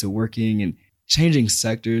into working and changing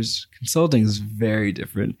sectors. Consulting is very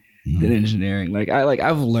different than engineering.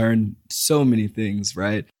 I've learned so many things,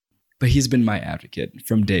 right? But he's been my advocate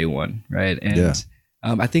from day one, right? And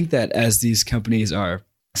I think that as these companies are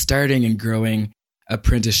starting and growing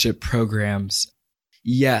apprenticeship programs,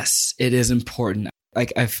 yes, it is important.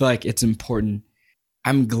 I feel like it's important.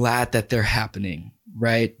 I'm glad that they're happening,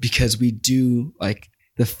 right? Because we do,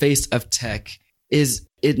 the face of tech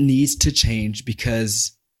it needs to change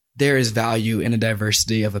because there is value in a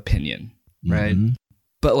diversity of opinion, right? Mm-hmm.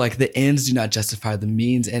 But the ends do not justify the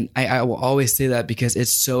means. And I will always say that because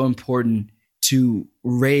it's so important to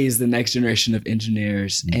raise the next generation of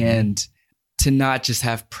engineers and to not just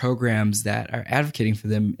have programs that are advocating for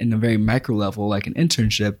them in a very micro level, like an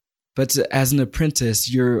internship, but as an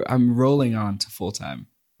apprentice, I'm rolling on to full time.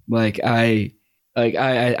 I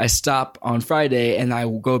stop on Friday and I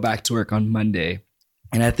will go back to work on Monday.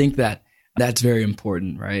 And I think that that's very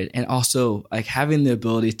important, right? And also having the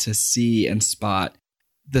ability to see and spot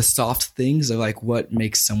the soft things of what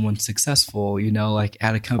makes someone successful,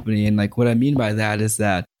 at a company. And what I mean by that is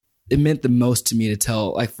that it meant the most to me to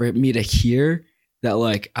tell, for me to hear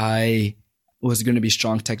that I was going to be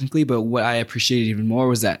strong technically. But what I appreciated even more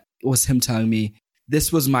was him telling me,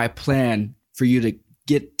 this was my plan for you to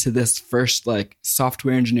get to this first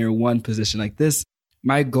software engineer 1 position. This,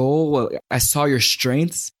 my goal, I saw your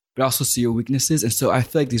strengths, but also see your weaknesses. And so I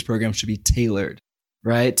feel like these programs should be tailored,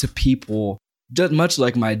 right, to people, just much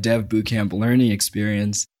like my dev bootcamp learning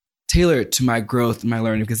experience, tailored to my growth and my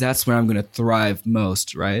learning, because that's where I'm going to thrive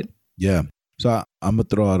most, right? Yeah. So I'm going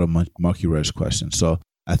to throw out a monkey wrench question. So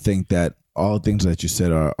I think that all the things that you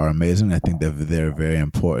said are amazing. I think that they're very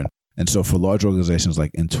important. And so for large organizations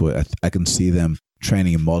like Intuit, I can see them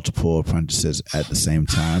training multiple apprentices at the same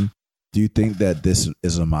time. Do you think that this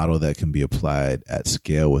is a model that can be applied at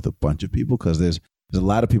scale with a bunch of people? Because there's a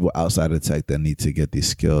lot of people outside of tech that need to get these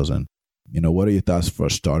skills. And, what are your thoughts for a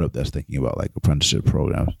startup that's thinking about apprenticeship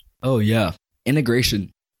programs? Oh, yeah.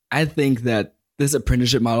 Integration. I think that this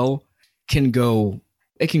apprenticeship model can go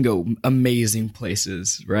amazing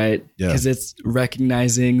places, right? Yeah. Because it's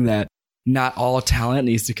recognizing that not all talent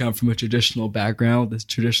needs to come from a traditional background, this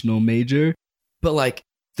traditional major, but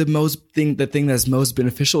the thing that's most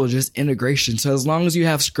beneficial is just integration. So as long as you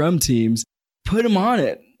have Scrum teams, put them on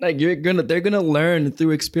it. They're gonna learn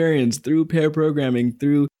through experience, through pair programming,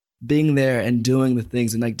 through being there and doing the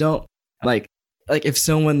things. And don't if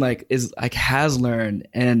someone has learned,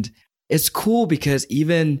 and it's cool because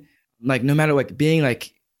even no matter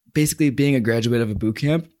basically being a graduate of a boot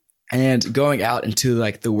camp and going out into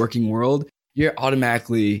the working world, you're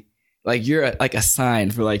automatically you're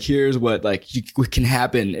assigned for here's what what can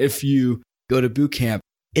happen if you go to boot camp.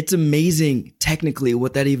 It's amazing technically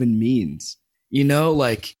what that even means,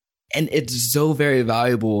 and it's so very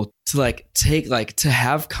valuable to take to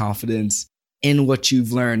have confidence in what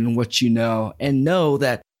you've learned and what and know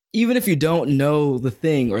that even if you don't know the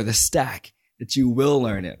thing or the stack, that you will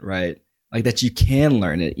learn it, right? That you can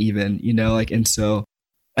learn it even, and so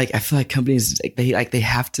I feel like companies they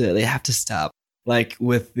have to stop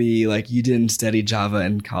with the you didn't study Java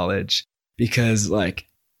in college, because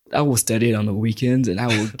I will study it on the weekends and I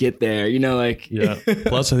will get there, Yeah.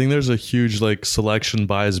 Plus, I think there's a huge selection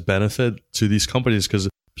bias benefit to these companies, because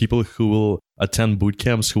people who will attend boot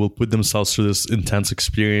camps, who will put themselves through this intense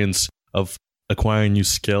experience of acquiring new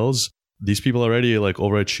skills, these people are already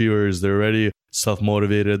overachievers. They're already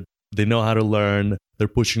self-motivated. They know how to learn. They're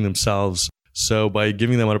pushing themselves. So by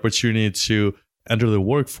giving them an opportunity to enter the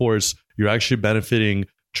workforce, you're actually benefiting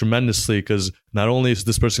tremendously, because not only is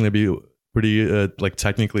this person going to be pretty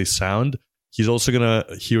technically sound, he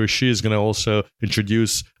or she is going to also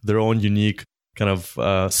introduce their own unique kind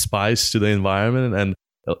of spice to the environment. And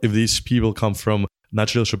if these people come from not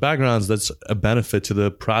traditional backgrounds, that's a benefit to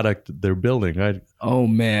the product they're building, right? Oh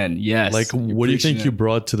man, yes. What do you think you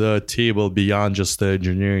brought to the table beyond just the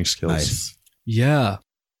engineering skills? Nice. Yeah.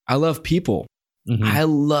 I love people. Mm-hmm. I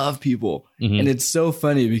love people. Mm-hmm. And it's so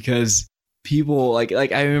funny because people I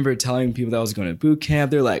remember telling people that I was going to boot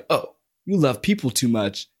camp, they're like, "Oh, you love people too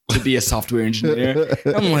much to be a software engineer."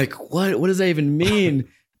 I'm like, what does that even mean?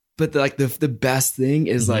 But the best thing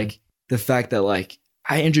is the fact that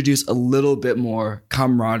I introduce a little bit more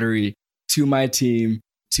camaraderie to my team,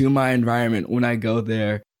 to my environment when I go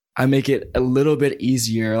there. I make it a little bit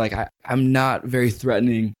easier. Like I'm not very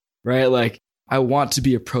threatening, right? Like I want to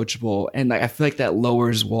be approachable, and like I feel like that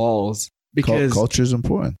lowers walls because culture is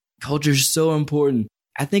important. Culture is so important.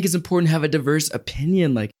 I think it's important to have a diverse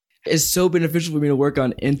opinion. Like it's so beneficial for me to work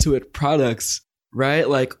on Intuit products, right?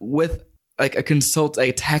 Like with like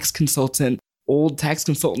a tax consultant, old tax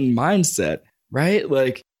consultant mindset, right?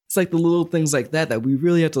 Like it's like the little things like that we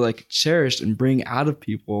really have to like cherish and bring out of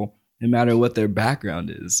people, no matter what their background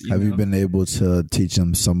is. Have you been able to teach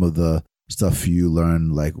them some of the stuff you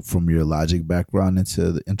learned like from your logic background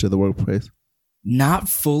into the workplace? Not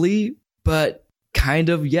fully, but kind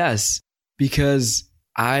of yes, because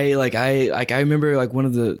I remember like one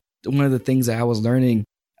of the things that I was learning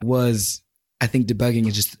was I think debugging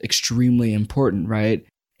is just extremely important, right?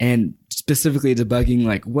 And specifically debugging,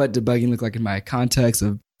 like what debugging looked like in my context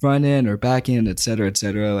of front end or back end, et cetera,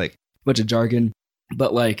 like a bunch of jargon.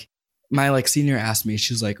 But like my like senior asked me,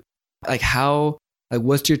 she was like how, like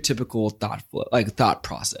what's your typical thought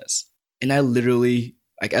process? And I literally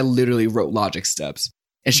wrote logic steps.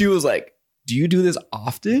 And she was like, do you do this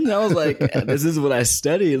often? And I was like, this is what I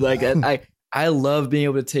studied. Like I love being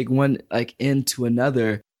able to take one like into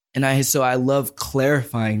another. And I love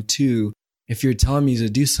clarifying too. If you're telling me to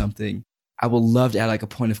do something, I would love to add like a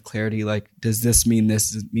point of clarity. Like, does this mean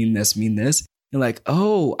this, mean this, mean this? And like,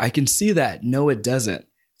 oh, I can see that. No, it doesn't.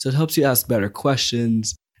 So it helps you ask better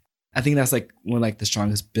questions. I think that's like one of like the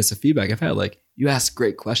strongest bits of feedback I've had. Like you ask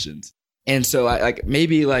great questions. And so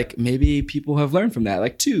maybe people have learned from that,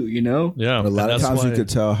 like too, you know? Yeah. A lot of times you could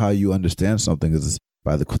tell how you understand something is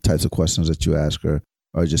by the types of questions that you ask or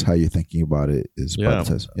just how you're thinking about it is by the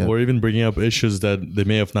test. Yeah. Or even bringing up issues that they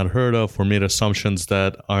may have not heard of or made assumptions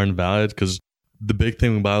that aren't valid. Because the big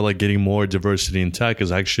thing about like getting more diversity in tech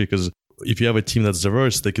is actually because if you have a team that's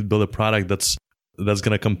diverse, they could build a product that's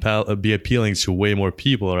going to be appealing to way more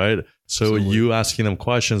people, right? So Absolutely. You asking them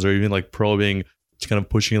questions or even like probing, kind of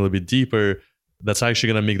pushing a little bit deeper, that's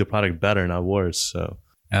actually going to make the product better, not worse. So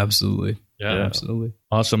absolutely. Yeah, absolutely.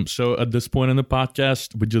 Awesome. So at this point in the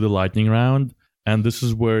podcast, we do the lightning round. And this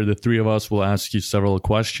is where the three of us will ask you several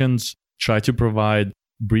questions. Try to provide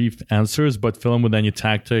brief answers, but fill in with any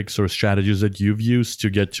tactics or strategies that you've used to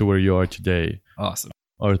get to where you are today. Awesome.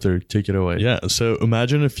 Arthur, take it away. Yeah. So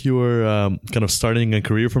imagine if you were kind of starting a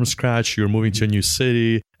career from scratch, you're moving to a new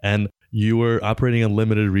city, and you were operating on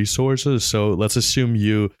limited resources. So let's assume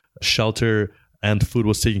you shelter and food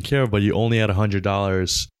was taken care of, but you only had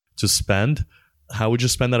 $100 to spend. How would you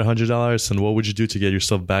spend that $100, and what would you do to get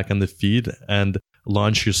yourself back on the feet and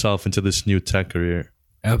launch yourself into this new tech career?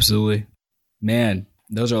 Absolutely. Man,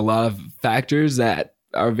 those are a lot of factors that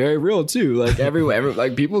are very real too. Like everywhere,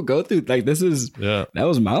 like people go through, like that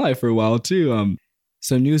was my life for a while too.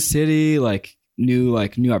 So new city, like new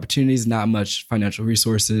opportunities, not much financial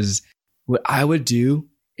resources. What I would do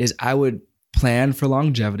is I would plan for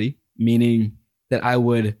longevity, meaning that I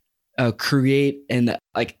would create, and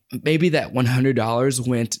like maybe that $100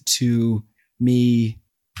 went to me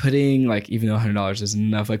putting, like, even though $100 isn't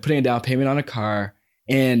enough, like putting a down payment on a car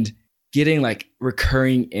and getting like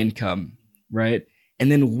recurring income, right?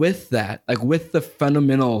 And then with that, like with the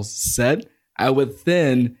fundamentals set, I would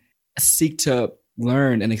then seek to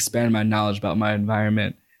learn and expand my knowledge about my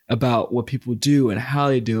environment, about what people do and how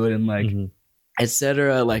they do it, and like, et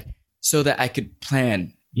cetera, like so that I could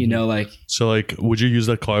plan, you know, like. So like, would you use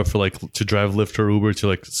that car for like to drive Lyft or Uber to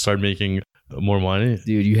like start making more money?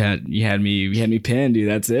 Dude, you had me pinned, dude.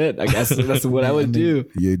 That's it. I guess that's what I would do.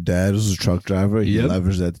 Your dad was a truck driver. He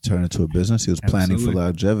leveraged that to turn it into a business. He was planning for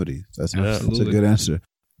longevity. That's a good answer.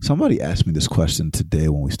 Somebody asked me this question today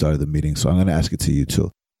when we started the meeting, so I'm going to ask it to you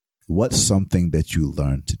too. What's something that you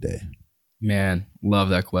learned today? Man, love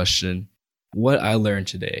that question. What I learned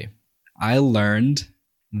today. I learned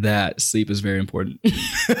that sleep is very important.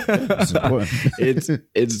 It's important.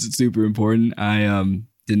 It's super important. I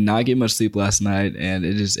did not get much sleep last night, and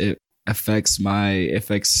it affects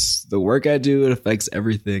the work I do. It affects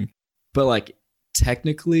everything. But like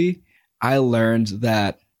technically, I learned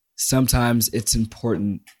that sometimes it's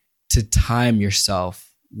important to time yourself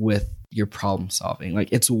with your problem solving. Like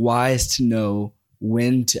it's wise to know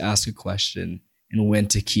when to ask a question and when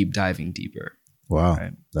to keep diving deeper. Wow.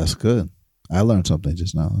 Right? That's good. I learned something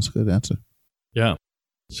just now. That's a good answer. Yeah.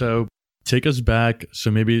 So take us back.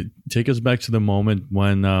 So maybe take us back to the moment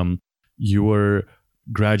when you were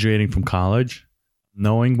graduating from college.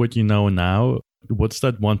 Knowing what you know now, what's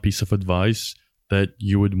that one piece of advice that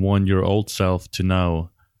you would want your old self to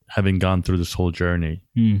know, having gone through this whole journey?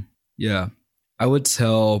 Yeah. I would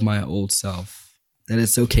tell my old self that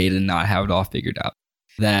it's okay to not have it all figured out,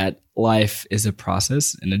 that life is a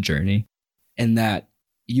process and a journey, and that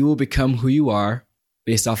you will become who you are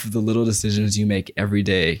based off of the little decisions you make every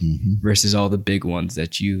day versus all the big ones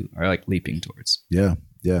that you are like leaping towards. Yeah.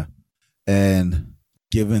 Yeah. And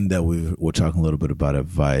given that we're talking a little bit about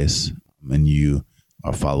advice and you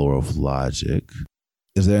are a follower of Logic,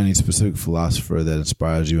 is there any specific philosopher that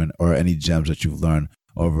inspires you or any gems that you've learned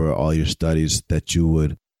over all your studies that you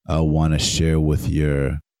would want to share with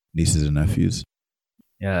your nieces and nephews?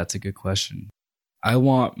 Yeah, that's a good question. I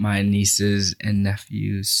want my nieces and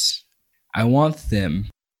nephews, I want them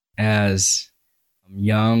as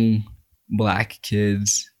young Black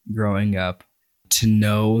kids growing up to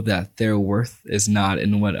know that their worth is not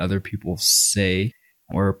in what other people say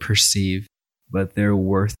or perceive, but their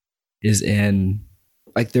worth is in,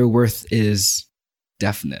 like, their worth is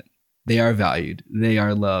definite. They are valued. They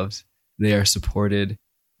are loved. They are supported.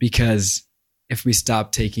 Because if we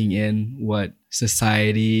stop taking in what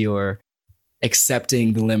society or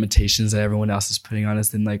accepting the limitations that everyone else is putting on us,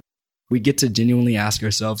 then like we get to genuinely ask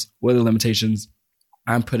ourselves, what are the limitations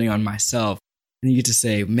I'm putting on myself? And you get to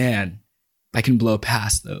say, man, I can blow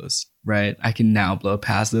past those, right? I can now blow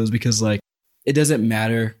past those because like, it doesn't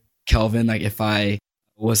matter, Kelvin, like if I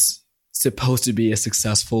was supposed to be a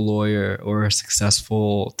successful lawyer or a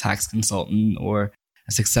successful tax consultant or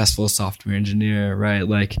a successful software engineer, right?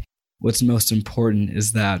 Like what's most important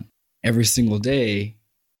is that every single day,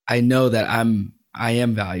 I know that I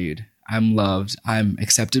am valued. I'm loved. I'm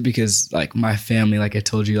accepted because like my family, like I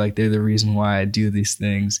told you, like they're the reason why I do these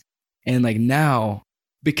things. And like now,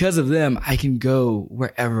 because of them, I can go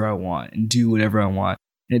wherever I want and do whatever I want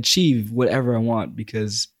and achieve whatever I want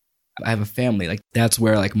because I have a family. Like that's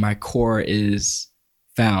where like my core is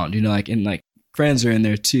found, you know, like, and like friends are in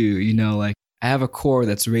there too, you know, like I have a core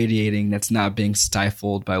that's radiating, that's not being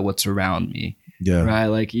stifled by what's around me. Yeah. Right.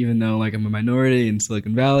 Like even though like I'm a minority in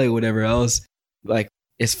Silicon Valley, whatever else, like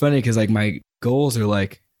it's funny because like my goals are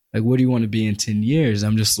like, what do you want to be in 10 years?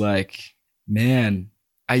 I'm just like, man,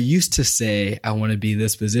 I used to say I want to be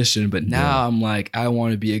this position, but now I'm like, I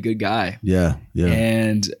want to be a good guy. Yeah. Yeah.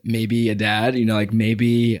 And maybe a dad, you know, like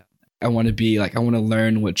maybe I want to be like, I want to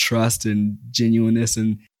learn what trust and genuineness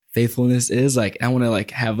and faithfulness is. Like, I want to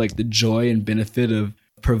like have like the joy and benefit of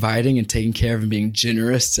providing and taking care of and being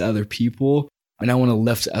generous to other people. And I want to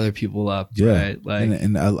lift other people up. Yeah. Right? Like,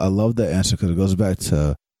 and I love that answer because it goes back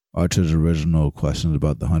to Archer's original questions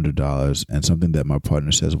about the $100 and something that my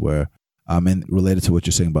partner says where, and related to what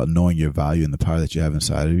you're saying about knowing your value and the power that you have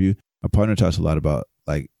inside of you. My partner talks a lot about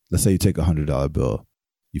like, let's say you take a $100 bill,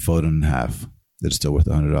 you fold it in half. It's still worth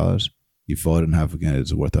 $100. You fold it in half again,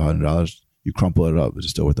 it's worth $100. You crumple it up, it's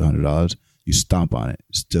still worth $100. You stomp on it,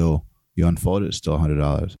 it's still, you unfold it, it's still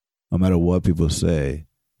 $100. No matter what people say,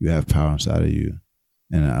 you have power inside of you.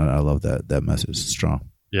 And I love that message. It's strong.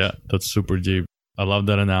 Yeah, that's super deep. I love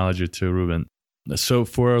that analogy too, Ruben. So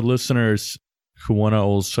for our listeners who want to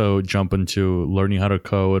also jump into learning how to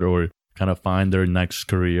code or kind of find their next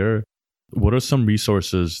career, what are some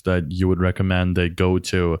resources that you would recommend they go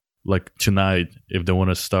to like tonight if they want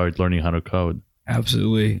to start learning how to code?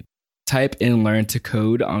 Absolutely. Type in learn to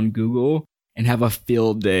code on Google and have a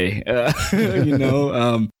field day, you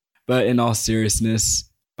know? But in all seriousness,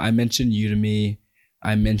 I mentioned Udemy.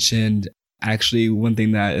 I mentioned actually one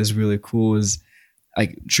thing that is really cool is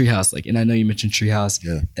like Treehouse. Like, and I know you mentioned Treehouse.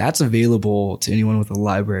 Yeah. That's available to anyone with a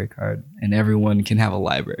library card and everyone can have a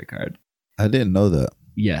library card. I didn't know that.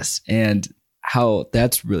 Yes. And how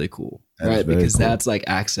that's really cool, right? Because that's like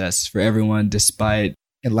access for everyone despite.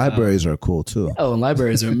 And libraries are cool too. Oh, and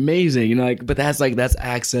libraries are amazing, you know, like, but that's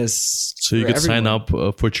access. So you could sign up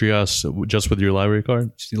for Treehouse just with your library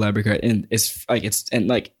card? Just the library card. And it's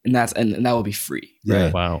like, and that will be free. Yeah.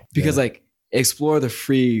 Right? Wow. Because like explore the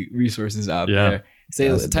free resources out there. Say,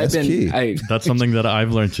 type in. That's something that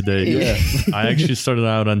I've learned today. Yeah. I actually started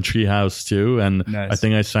out on Treehouse too, and Nice. I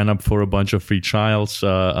think I signed up for a bunch of free trials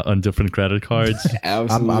on different credit cards.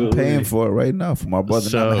 Absolutely. I'm paying for it right now for my brother.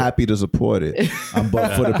 So- and I'm happy to support it.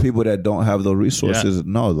 But for the people that don't have those resources,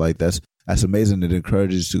 no, like that's amazing. It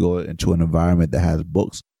encourages you to go into an environment that has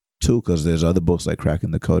books too, because there's other books like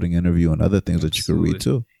Cracking the Coding Interview and other things that you can read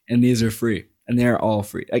too. And these are free. And they're all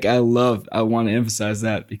free. Like I want to emphasize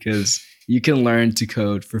that because you can learn to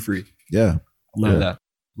code for free. Yeah. Love that.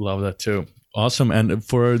 Love that too. Awesome. And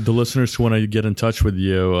for the listeners who want to get in touch with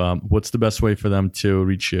you, what's the best way for them to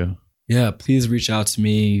reach you? Yeah, please reach out to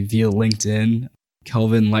me via LinkedIn.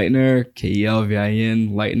 Kelvin Leitner,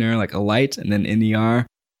 Kelvin Leitner, like a light and then NER.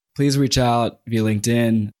 Please reach out via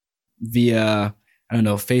LinkedIn, via,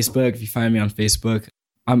 Facebook. If you find me on Facebook,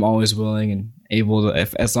 I'm always willing and able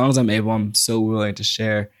to, as long as I'm able, I'm so willing to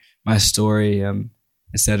share my story.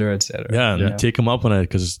 etc., etc. Yeah, and take him up on it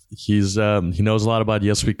because he knows a lot about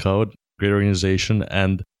Yes We Code, great organization,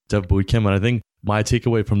 and Dev Bootcamp. And I think my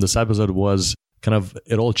takeaway from this episode was kind of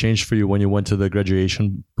it all changed for you when you went to the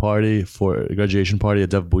graduation party at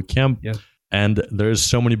Dev Bootcamp. Yeah. And there's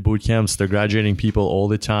so many boot camps. They're graduating people all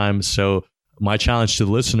the time. So my challenge to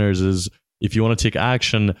the listeners is if you want to take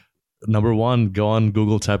action, number one, go on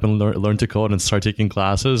Google, type in learn to code and start taking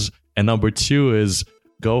classes. And number two is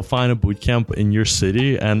go find a boot camp in your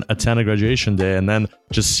city and attend a graduation day, and then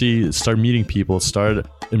just start meeting people, start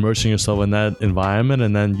immersing yourself in that environment,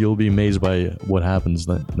 and then you'll be amazed by what happens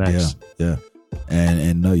next. Yeah.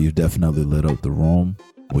 And no, you definitely lit up the room.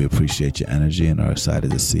 We appreciate your energy and are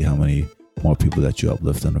excited to see how many more people that you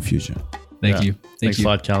uplift in the future. Thank you. Thanks a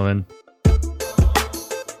lot, Calvin.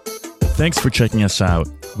 Thanks for checking us out.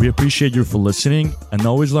 We appreciate you for listening and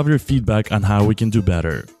always love your feedback on how we can do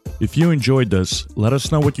better. If you enjoyed this, let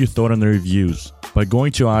us know what you thought in the reviews by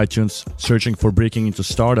going to iTunes, searching for Breaking Into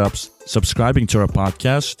Startups, subscribing to our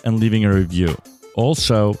podcast, and leaving a review.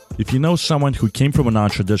 Also, if you know someone who came from a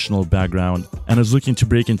non-traditional background and is looking to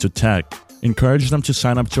break into tech, encourage them to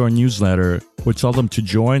sign up to our newsletter or tell them to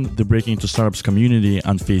join the Breaking Into Startups community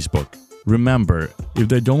on Facebook. Remember, if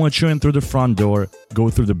they don't let you in through the front door,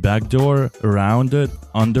 go through the back door, around it,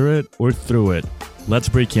 under it, or through it. Let's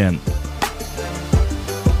break in.